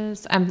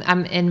potatoes.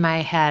 I'm in my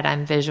head.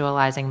 I'm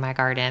visualizing my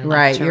garden.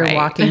 Right. You're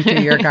walking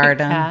through your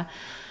garden.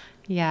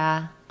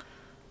 Yeah.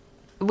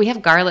 We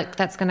have garlic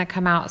that's going to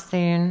come out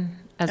soon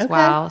as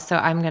well. So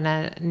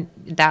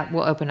that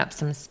will open up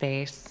some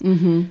space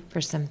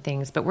for some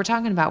things. But we're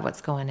talking about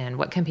what's going in.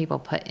 What can people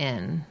put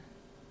in?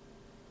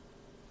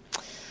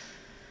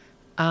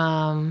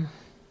 I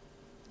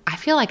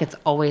feel like it's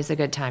always a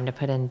good time to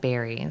put in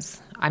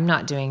berries. I'm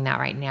not doing that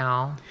right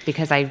now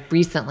because I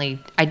recently,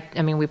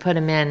 we put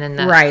them in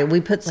the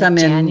we put some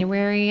in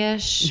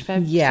January-ish,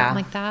 something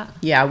like that.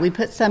 Yeah, we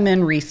put some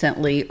in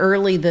recently.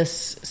 Early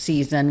this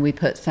season, we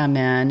put some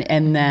in,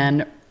 and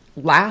then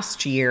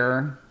last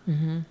year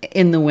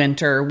in the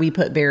winter, we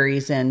put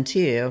berries in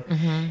too.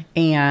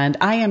 And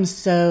I am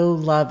so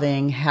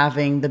loving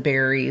having the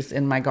berries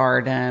in my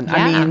garden. Yeah.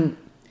 I mean,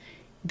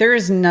 there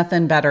is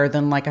nothing better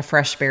than like a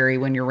fresh berry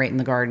when you're right in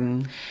the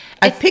garden.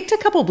 I've picked a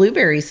couple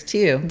blueberries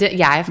too.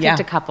 I've picked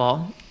a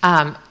couple.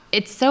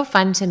 It's so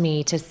fun to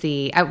me to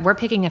see. We're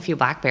picking a few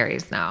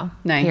blackberries now,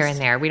 here and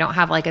there. We don't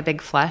have like a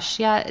big flush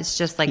yet. It's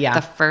just like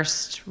the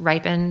first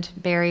ripened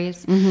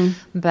berries.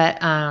 But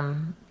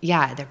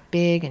they're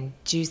big and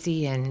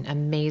juicy and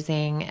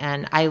amazing.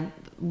 And I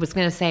was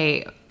going to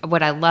say,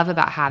 what I love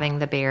about having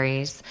the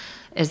berries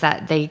is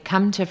that they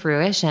come to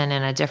fruition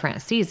in a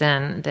different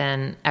season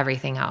than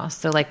everything else.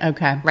 So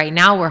right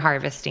now we're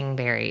harvesting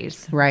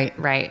berries. Right.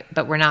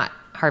 But we're not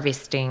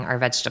harvesting our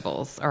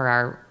vegetables or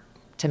our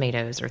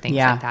tomatoes or things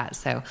like that.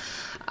 So,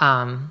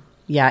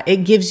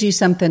 it gives you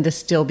something to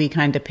still be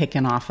kind of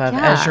picking off of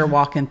as you're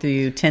walking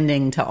through,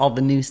 tending to all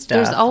the new stuff.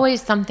 There's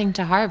always something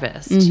to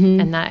harvest.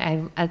 And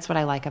that's what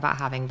I like about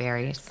having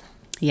berries.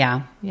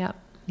 Yeah. Yep.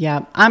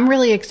 Yeah, I'm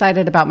really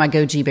excited about my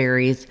goji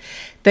berries.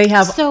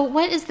 So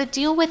what is the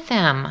deal with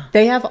them?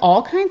 They have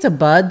all kinds of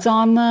buds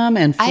on them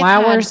and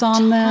flowers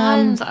on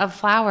them. Tons of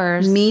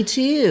flowers. Me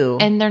too.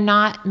 And they're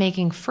not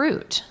making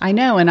fruit. I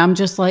know, and I'm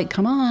just like,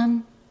 come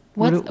on.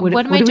 What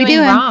am I doing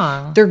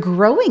wrong? They're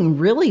growing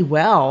really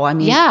well. I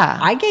mean,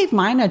 I gave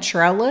mine a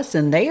trellis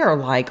and they are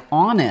like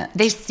on it.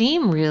 They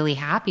seem really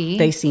happy.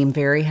 They seem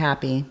very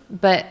happy.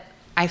 But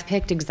I've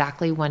picked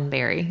exactly one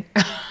berry.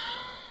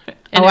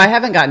 I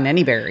haven't gotten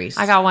any berries.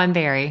 I got one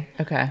berry.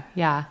 Okay.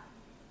 Yeah.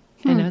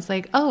 And I was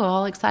like,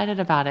 all excited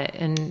about it.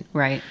 And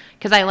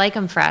because I like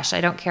them fresh.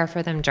 I don't care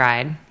for them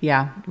dried.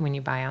 Yeah. When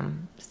you buy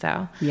them.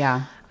 So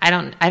yeah. I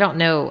don't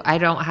know. I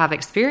don't have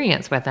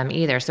experience with them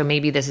either. So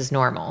maybe this is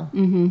normal.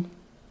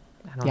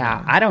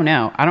 I don't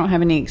know. I don't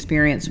have any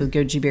experience with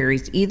goji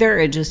berries either.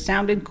 It just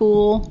sounded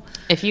cool.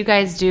 If you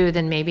guys do,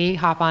 then maybe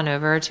hop on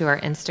over to our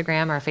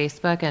Instagram or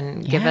Facebook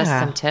and give us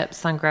some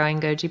tips on growing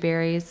goji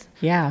berries.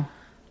 Yeah.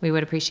 We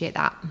would appreciate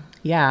that.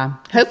 Yeah.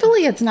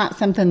 Hopefully it's not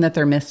something that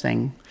they're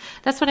missing.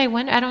 That's what I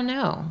wonder. I don't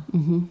know.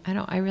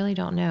 I really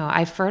don't know.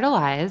 I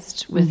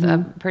fertilized with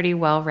a pretty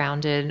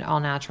well-rounded,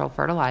 all-natural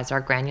fertilizer,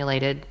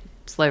 granulated,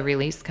 slow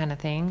release kind of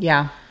thing.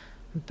 Yeah.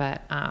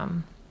 But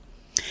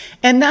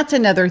And that's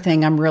another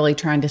thing I'm really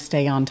trying to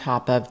stay on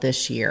top of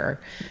this year.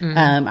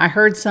 I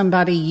heard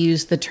somebody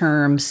use the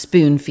term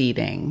spoon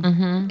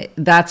feeding.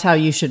 That's how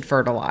you should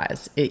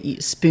fertilize.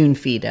 Spoon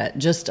feed it.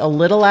 Just a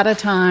little at a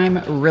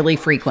time, really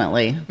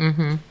frequently.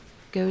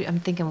 I'm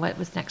thinking what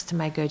was next to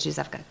my go-tos.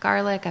 I've got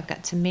garlic. I've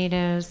got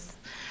tomatoes.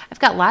 I've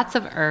got lots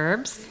of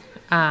herbs.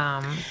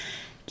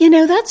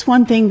 That's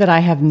one thing that I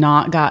have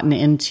not gotten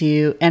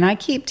into, and I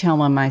keep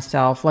telling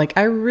myself, like,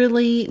 I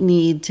really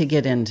need to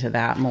get into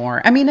that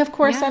more. I mean, of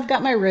course, I've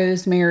got my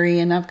rosemary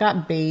and I've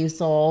got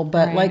basil,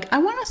 but like, I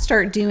want to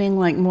start doing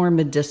like more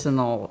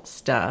medicinal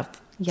stuff,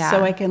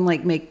 so I can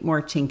like make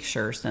more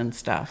tinctures and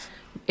stuff.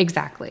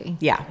 Exactly.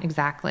 Yeah,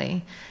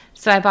 exactly.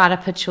 So I bought a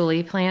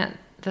patchouli plant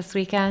this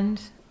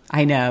weekend.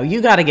 I know.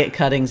 You got to get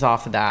cuttings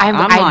off of that.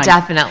 I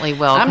definitely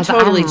will. I'm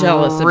totally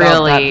jealous about that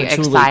really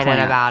patchouli excited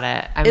plant. About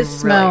it. I'm it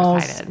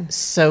smells really excited.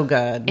 So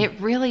good. It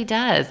really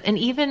does. And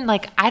even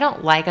like, I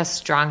don't like a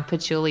strong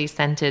patchouli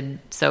scented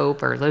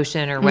soap or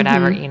lotion or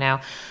whatever,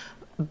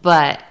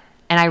 but,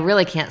 and I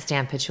really can't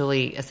stand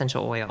patchouli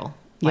essential oil.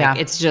 Like,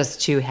 it's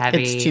just too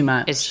heavy. It's too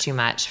much. It's too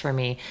much for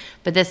me.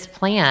 But this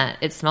plant,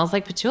 it smells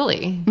like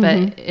patchouli,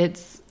 but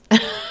it's...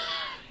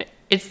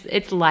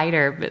 It's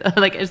lighter, but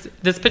like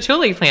this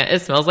patchouli plant,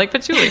 it smells like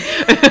patchouli.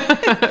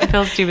 I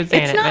feel stupid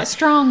saying it. It's not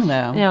strong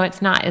though. No,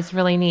 it's not. It's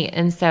really neat.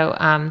 And so,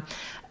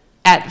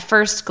 at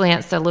first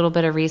glance, a little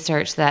bit of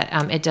research that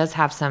it does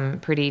have some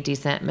pretty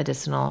decent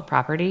medicinal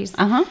properties,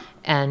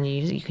 and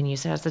you can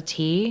use it as a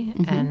tea.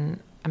 And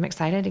I'm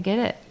excited to get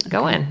it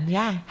going. Okay.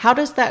 Yeah. How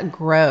does that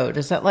grow?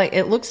 Does that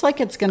it looks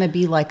like it's going to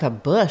be like a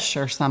bush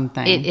or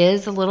something. It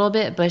is a little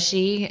bit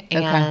bushy,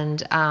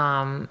 and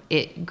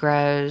it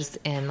grows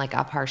in like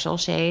a partial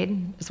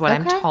shade is what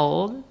I'm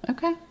told.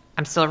 Okay.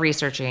 I'm still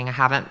researching. I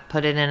haven't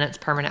put it in its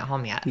permanent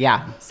home yet.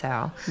 Yeah.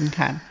 So,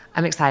 okay.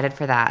 I'm excited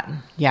for that.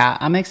 Yeah.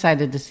 I'm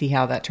excited to see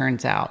how that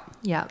turns out.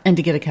 Yeah. And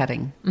to get a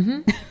cutting.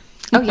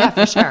 Oh yeah,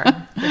 for sure.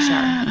 For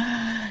sure.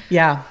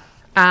 Yeah.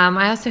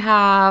 I also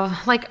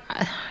have like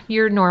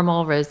your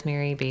normal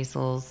rosemary,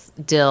 basils,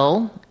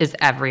 dill is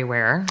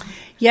everywhere.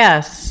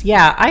 Yes.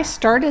 Yeah. I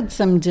started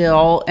some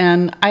dill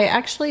and I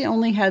actually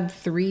only had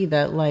 3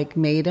 that like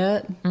made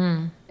it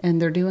and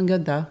they're doing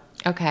good though.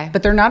 Okay.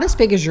 But they're not as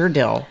big as your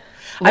dill.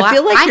 Well, I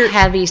feel like I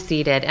heavy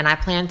seeded and I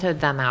planted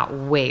them out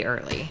way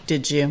early.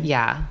 Did you?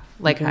 Yeah.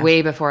 Like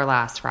way before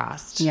last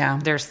frost. Yeah.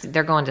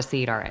 They're going to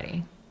seed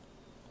already.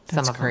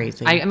 That's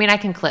crazy. I mean, I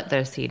can clip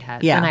those seed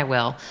heads, and I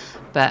will,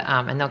 but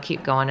and they'll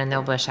keep going and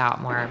they'll bush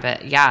out more.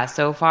 But yeah,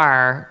 so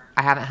far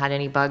I haven't had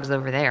any bugs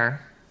over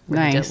there.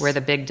 Where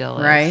the big dill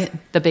is. Right.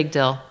 The big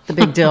dill. The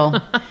big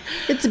dill.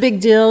 It's a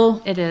big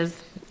dill. It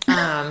is.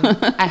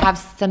 I have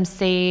some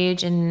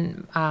sage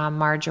and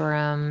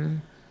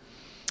marjoram.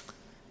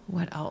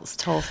 What else?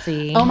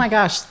 Tulsi. Oh my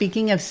gosh.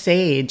 Speaking of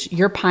sage,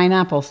 your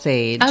pineapple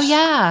sage. Oh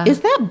yeah.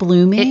 Is that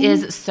blooming? It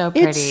is so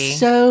pretty. It's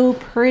so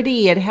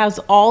pretty. It has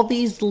all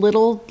these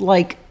little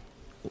like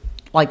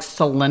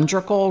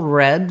cylindrical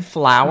red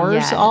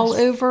flowers all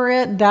over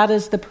it. That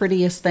is the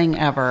prettiest thing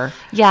ever.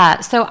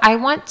 Yeah. So I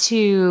want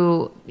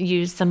to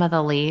use some of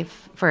the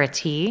leaf for a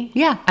tea.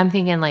 Yeah. I'm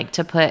thinking like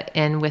to put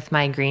in with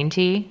my green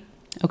tea.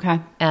 Okay.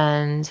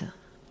 And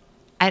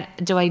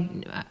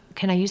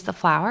can I use the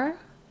flower?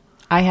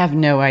 I have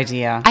no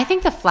idea. I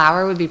think the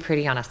flower would be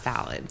pretty on a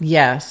salad.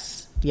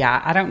 Yes.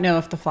 Yeah. I don't know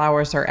if the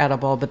flowers are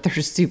edible, but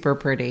they're super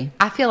pretty.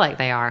 I feel like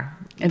they are.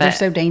 And they're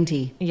so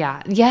dainty.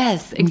 Yeah.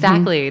 Yes,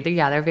 exactly.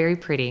 They're very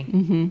pretty.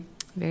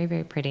 Very,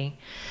 very pretty.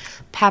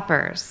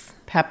 Peppers.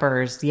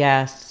 Peppers,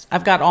 yes.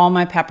 I've got all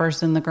my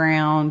peppers in the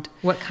ground.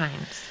 What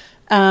kinds?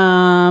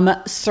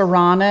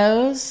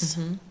 Serranos,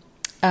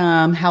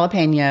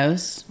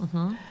 jalapenos,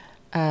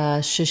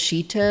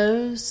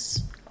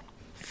 shishitos,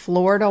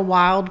 Florida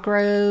Wild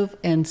Grove,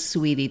 and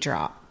Sweetie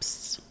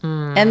Drops.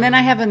 And then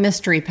I have a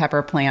mystery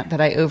pepper plant that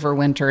I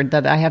overwintered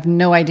that I have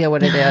no idea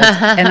what it is.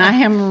 And I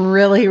am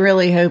really,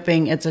 really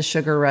hoping it's a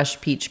Sugar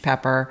Rush peach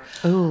pepper.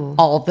 Ooh.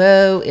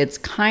 Although it's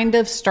kind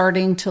of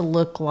starting to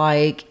look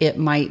like it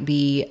might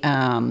be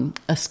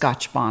a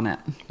Scotch bonnet.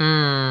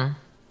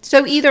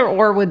 So either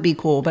or would be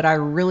cool, but I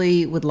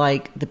really would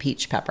like the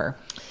peach pepper.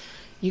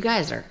 You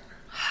guys are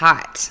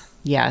hot.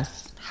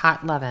 Yes.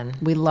 Hot lovin'.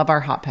 We love our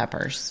hot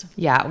peppers.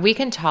 Yeah, we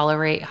can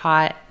tolerate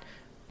hot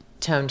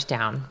toned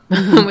down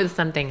with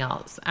something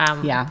else.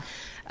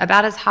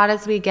 About as hot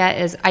as we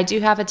get is, I do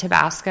have a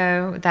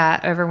Tabasco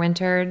that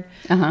overwintered.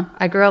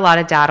 I grew a lot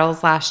of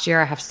daddles last year.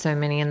 I have so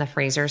many in the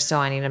freezer still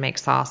I need to make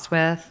sauce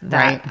with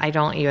that I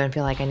don't even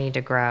feel like I need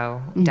to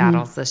grow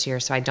daddles this year.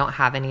 So I don't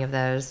have any of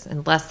those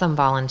unless some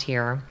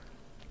volunteer.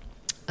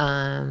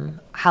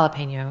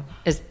 Jalapeno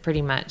is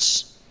pretty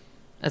much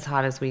as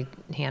hot as we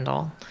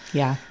handle.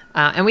 Yeah.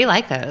 And we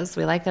like those.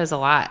 We like those a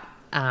lot.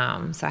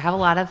 So I have a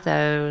lot of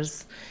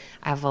those.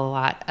 I have a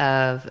lot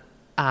of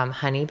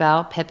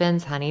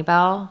Pippin's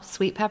Honeybell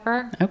sweet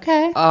pepper.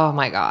 Okay. Oh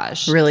my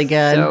gosh. Really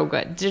good. So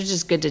good. They're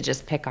just good to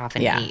just pick off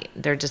and eat.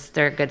 They're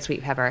a good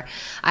sweet pepper.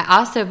 I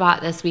also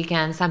bought this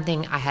weekend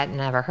something I had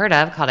never heard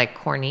of called a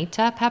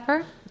cornita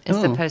pepper.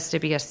 It's supposed to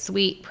be a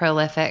sweet,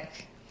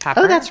 prolific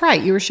pepper. Oh, that's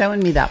right. You were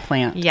showing me that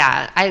plant.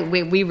 Yeah,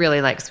 we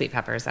really like sweet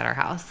peppers at our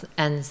house.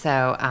 And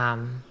so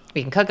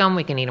we can cook them,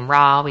 we can eat them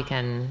raw, we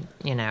can,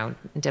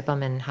 dip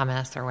them in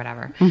hummus or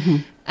whatever. Mm-hmm.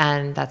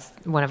 And that's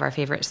one of our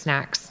favorite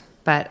snacks.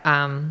 But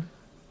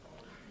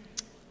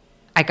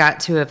I got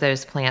 2 of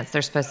those plants.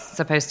 They're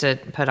supposed to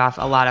put off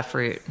a lot of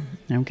fruit.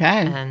 Okay.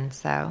 And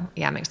so,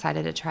 yeah, I'm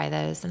excited to try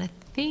those. And I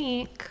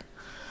think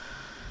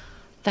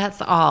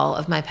that's all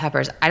of my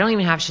peppers. I don't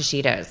even have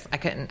shishitos.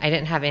 I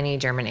didn't have any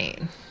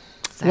germinate.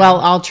 So. Well,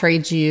 I'll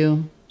trade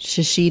you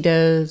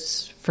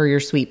shishitos for your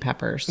sweet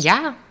peppers.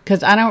 Yeah.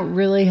 Because I don't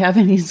really have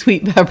any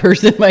sweet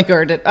peppers in my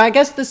garden. I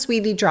guess the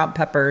sweetie drop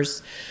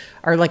peppers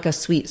are like a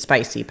sweet,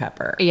 spicy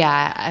pepper.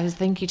 Yeah. I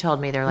think you told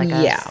me they're like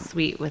a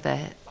sweet with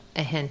a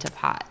hint of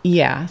hot.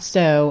 Yeah.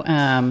 So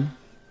I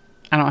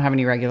don't have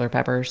any regular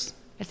peppers.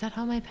 Is that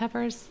all my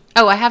peppers?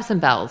 Oh, I have some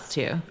bells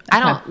too. Okay. I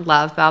don't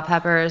love bell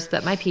peppers,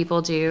 but my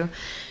people do.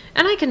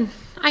 And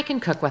I can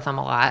cook with them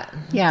a lot.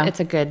 Yeah. It's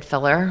a good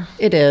filler.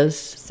 It is.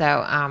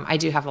 So I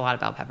do have a lot of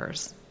bell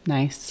peppers.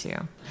 Nice. Too.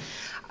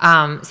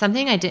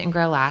 Something I didn't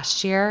grow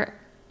last year,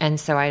 and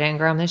so I didn't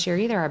grow them this year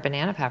either, are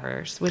banana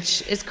peppers,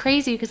 which is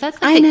crazy because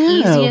that's like the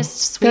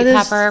easiest sweet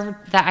pepper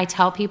that I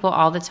tell people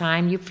all the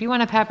time. If you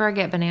want a pepper,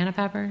 get banana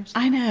peppers.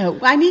 I know.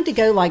 I need to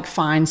go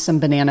find some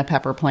banana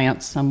pepper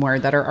plants somewhere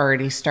that are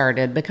already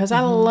started because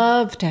I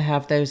love to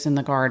have those in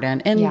the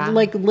garden. And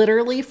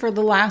literally for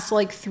the last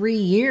 3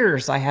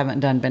 years, I haven't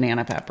done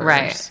banana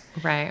peppers.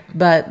 Right.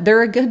 But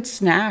they're a good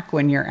snack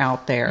when you're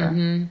out there.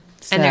 Mm-hmm.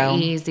 So, and they're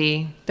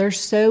easy. They're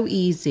so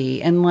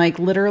easy. And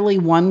literally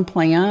one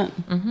plant,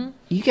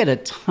 you get a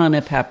ton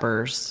of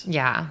peppers.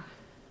 Yeah.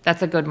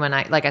 That's a good one.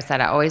 Like I said,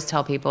 I always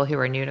tell people who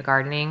are new to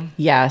gardening.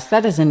 Yes,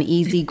 that is an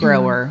easy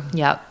grower.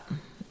 Yep.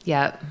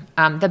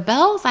 The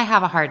bells I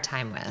have a hard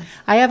time with.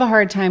 I have a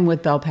hard time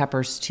with bell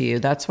peppers too.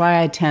 That's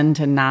why I tend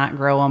to not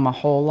grow them a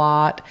whole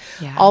lot.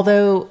 Yeah.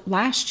 Although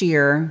last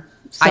year...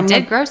 I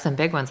did grow some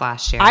big ones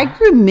last year. I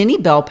grew mini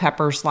bell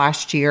peppers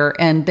last year,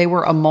 and they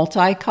were a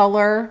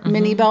multicolor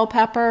mini bell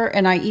pepper,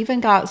 and I even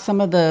got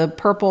some of the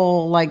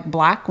purple,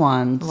 black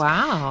ones.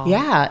 Wow.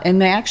 Yeah, and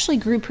they actually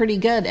grew pretty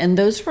good, and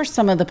those were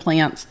some of the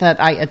plants that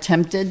I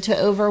attempted to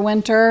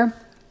overwinter.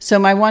 So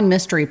my one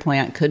mystery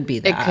plant could be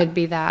that. It could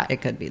be that.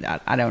 It could be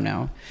that. I don't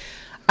know.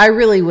 I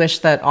really wish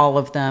that all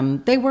of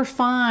them, they were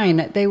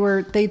fine.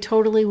 They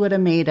totally would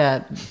have made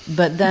it.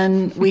 But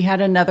then we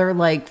had another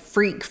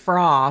freak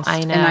frost.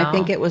 I know. And I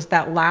think it was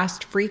that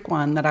last freak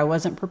one that I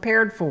wasn't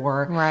prepared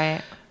for.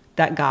 Right.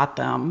 That got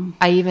them.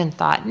 I even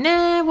thought,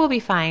 nah, we'll be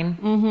fine.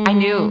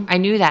 Mm-hmm. I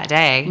knew that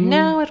day. Mm-hmm.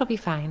 No, it'll be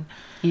fine.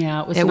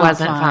 Yeah, it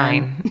wasn't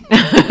fine.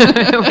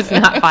 It was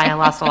not fine. I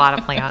lost a lot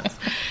of plants.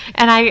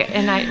 And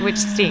I which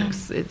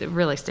stinks. It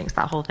really stinks.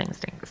 That whole thing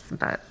stinks.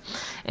 But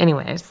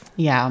anyways.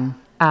 Yeah.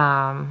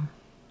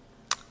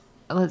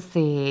 Let's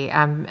see.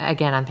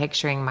 I'm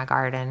picturing my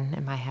garden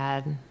in my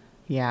head.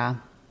 Yeah.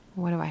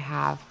 What do I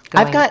have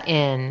going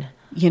in?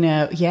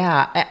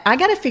 I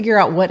got to figure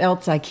out what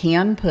else I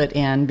can put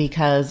in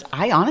because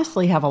I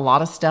honestly have a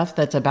lot of stuff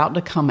that's about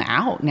to come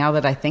out now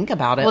that I think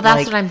about it. Well,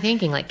 that's what I'm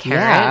thinking,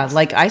 carrots.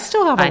 Yeah, I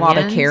still have onions. A lot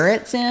of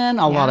carrots in,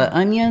 a lot of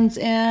onions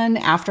in.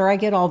 After I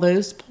get all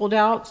those pulled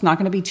out, it's not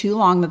going to be too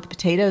long that the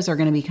potatoes are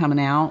going to be coming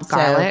out.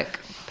 Garlic.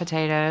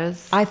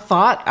 Potatoes.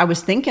 I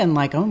was thinking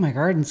oh, my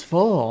garden's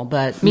full,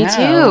 but Me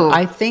too.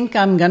 I think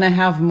I'm going to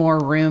have more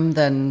room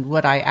than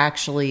what I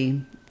actually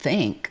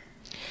think.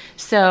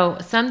 So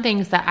some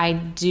things that I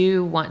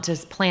do want to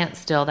plant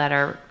still that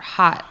are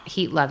hot,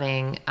 heat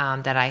loving,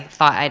 that I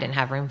thought I didn't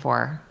have room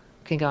for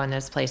can go in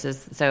those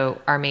places.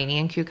 So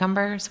Armenian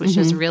cucumbers, which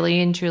is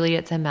really and truly,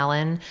 it's a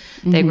melon.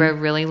 They grow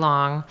really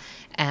long.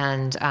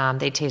 And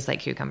they taste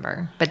like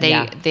cucumber, but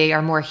they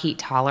are more heat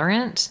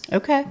tolerant.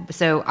 Okay.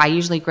 So I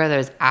usually grow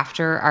those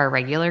after our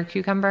regular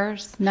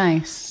cucumbers.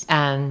 Nice.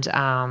 And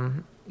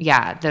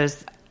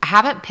those, I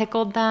haven't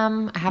pickled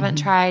them. I haven't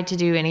tried to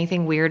do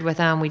anything weird with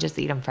them. We just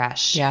eat them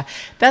fresh. Yeah.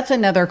 That's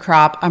another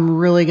crop I'm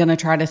really going to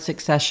try to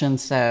succession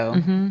sow,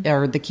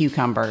 or the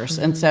cucumbers.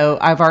 And so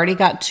I've already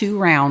got 2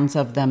 rounds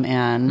of them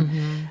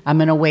in. I'm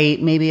going to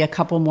wait maybe a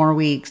couple more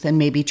weeks and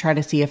maybe try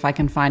to see if I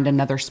can find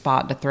another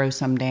spot to throw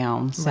some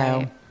down. So,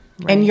 right.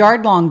 And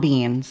yard long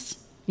beans.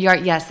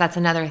 Yes, that's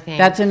another thing.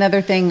 That's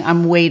another thing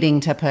I'm waiting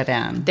to put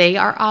in. They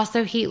are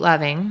also heat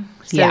loving.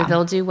 So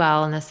they'll do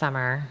well in the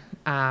summer.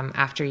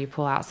 After you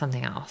pull out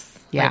something else.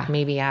 Yeah.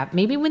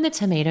 Maybe when the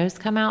tomatoes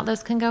come out,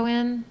 those can go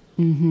in.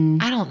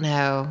 I don't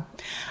know.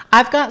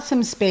 I've got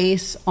some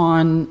space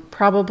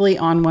probably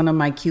on one of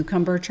my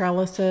cucumber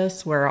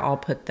trellises where I'll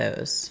put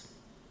those.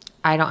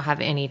 I don't have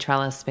any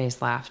trellis space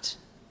left.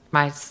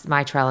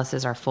 My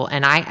trellises are full.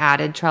 And I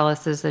added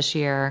trellises this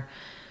year.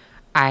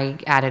 I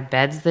added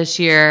beds this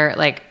year.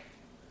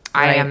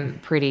 I am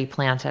pretty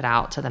planted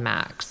out to the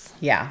max.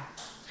 Yeah.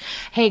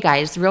 Hey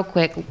guys, real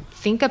quick,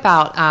 think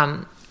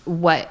about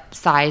what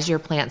size your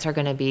plants are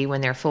going to be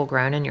when they're full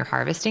grown and you're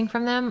harvesting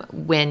from them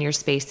when you're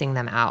spacing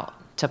them out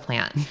to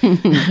plant.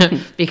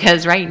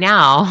 Because right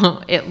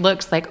now it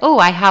looks like, oh,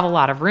 I have a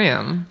lot of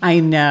room. I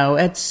know.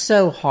 It's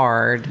so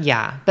hard.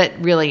 Yeah, but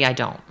really I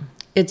don't.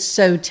 It's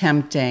so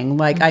tempting.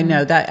 Like, I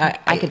know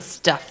that I could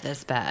stuff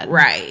this bed.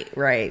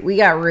 Right. We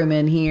got room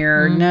in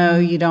here. No,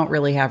 you don't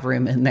really have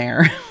room in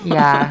there.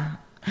 Yeah.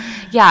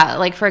 Yeah.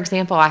 Like, for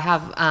example, I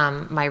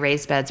have, my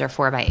raised beds are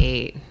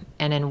 4x8.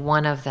 And in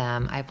one of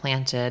them, I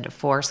planted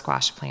 4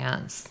 squash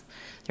plants.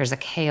 There's a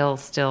kale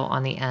still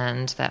on the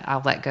end that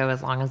I'll let go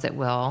as long as it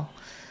will.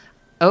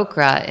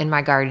 Okra in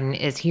my garden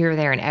is here,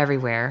 there, and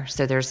everywhere.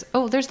 So there's a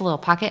little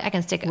pocket. I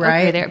can stick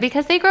okra there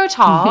because they grow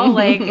tall.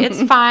 Like,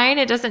 it's fine.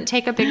 It doesn't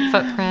take a big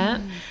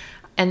footprint.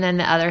 And then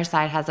the other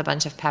side has a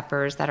bunch of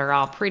peppers that are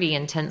all pretty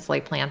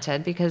intensely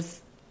planted because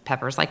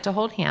peppers like to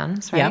hold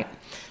hands, right? Yep.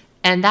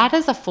 And that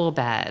is a full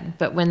bed.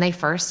 But when they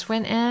first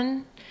went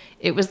in,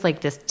 it was like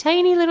this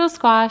tiny little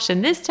squash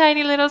and this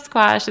tiny little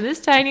squash and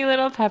this tiny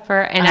little pepper.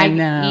 And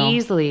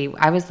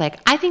I was like,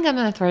 I think I'm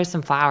going to throw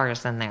some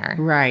flowers in there.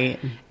 Right.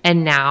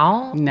 And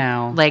now,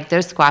 no, like,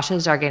 those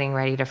squashes are getting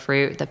ready to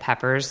fruit. The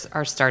peppers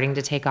are starting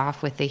to take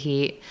off with the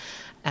heat.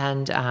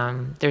 And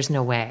there's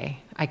no way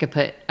I could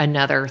put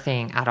another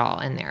thing at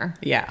all in there.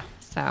 Yeah.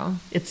 So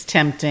it's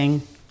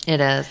tempting. It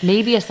is.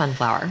 Maybe a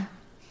sunflower.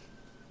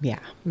 Yeah.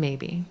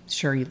 Maybe.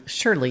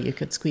 Surely you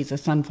could squeeze a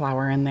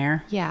sunflower in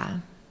there.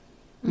 Yeah.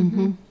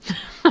 Mm-hmm.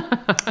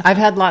 I've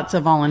had lots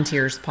of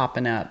volunteers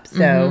popping up.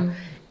 So,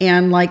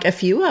 and like a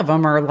few of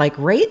them are like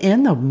right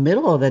in the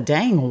middle of the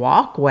dang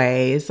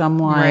walkways. I'm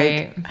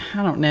like,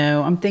 I don't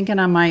know. I'm thinking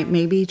I might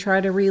maybe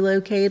try to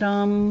relocate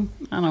them.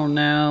 I don't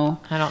know.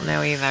 I don't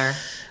know either.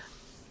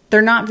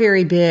 They're not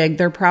very big.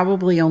 They're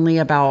probably only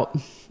about,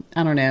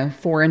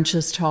 4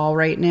 inches tall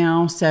right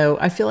now. So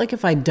I feel like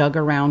if I dug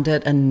around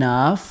it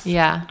enough,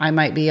 I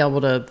might be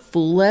able to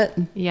fool it.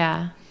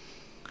 Yeah.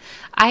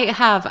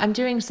 I'm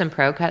doing some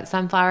Pro Cut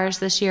sunflowers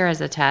this year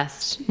as a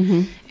test.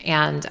 Mm-hmm.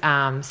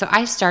 And so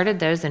I started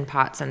those in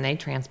pots and they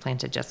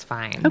transplanted just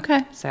fine.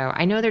 Okay. So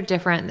I know they're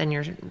different than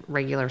your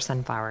regular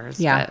sunflowers.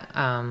 Yeah.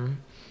 But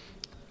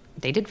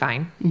they did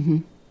fine. Mm-hmm.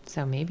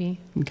 So maybe.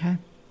 Okay.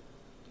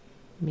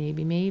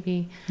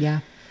 Maybe.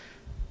 Yeah.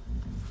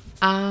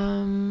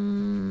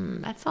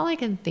 That's all I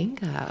can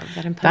think of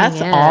that I'm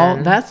putting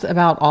in. That's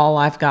about all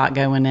I've got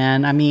going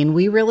in. I mean,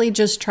 we really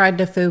just tried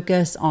to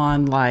focus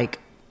on like,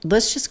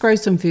 let's just grow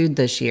some food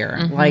this year.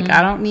 Mm-hmm. Like,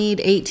 I don't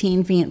need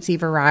 18 fancy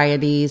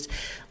varieties.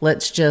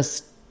 Let's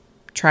just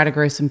try to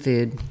grow some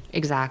food.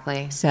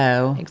 Exactly.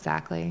 So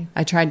exactly.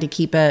 I tried to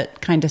keep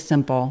it kind of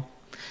simple.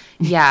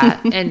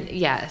 Yeah. And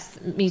yes,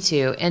 me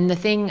too. And the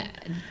thing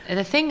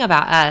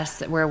about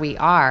us where we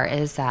are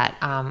is that,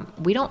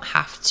 we don't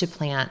have to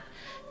plant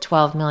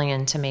 12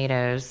 million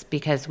tomatoes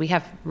because we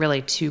have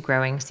really 2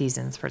 growing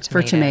seasons for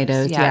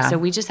tomatoes. Yeah. So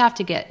we just have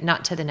to get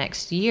not to the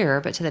next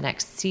year, but to the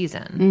next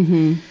season.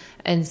 Mm-hmm.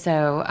 And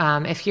so,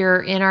 if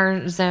you're in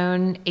our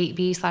zone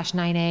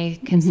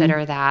 8B/9A,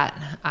 consider that,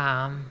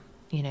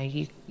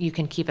 you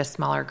can keep a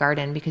smaller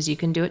garden because you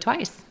can do it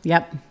twice.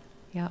 Yep.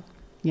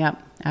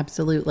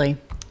 Absolutely.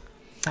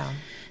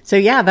 So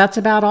yeah, that's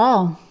about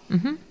all.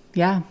 Mm-hmm.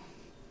 Yeah.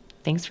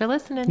 Thanks for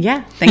listening.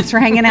 Yeah. Thanks for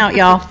hanging out,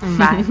 y'all.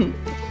 Bye.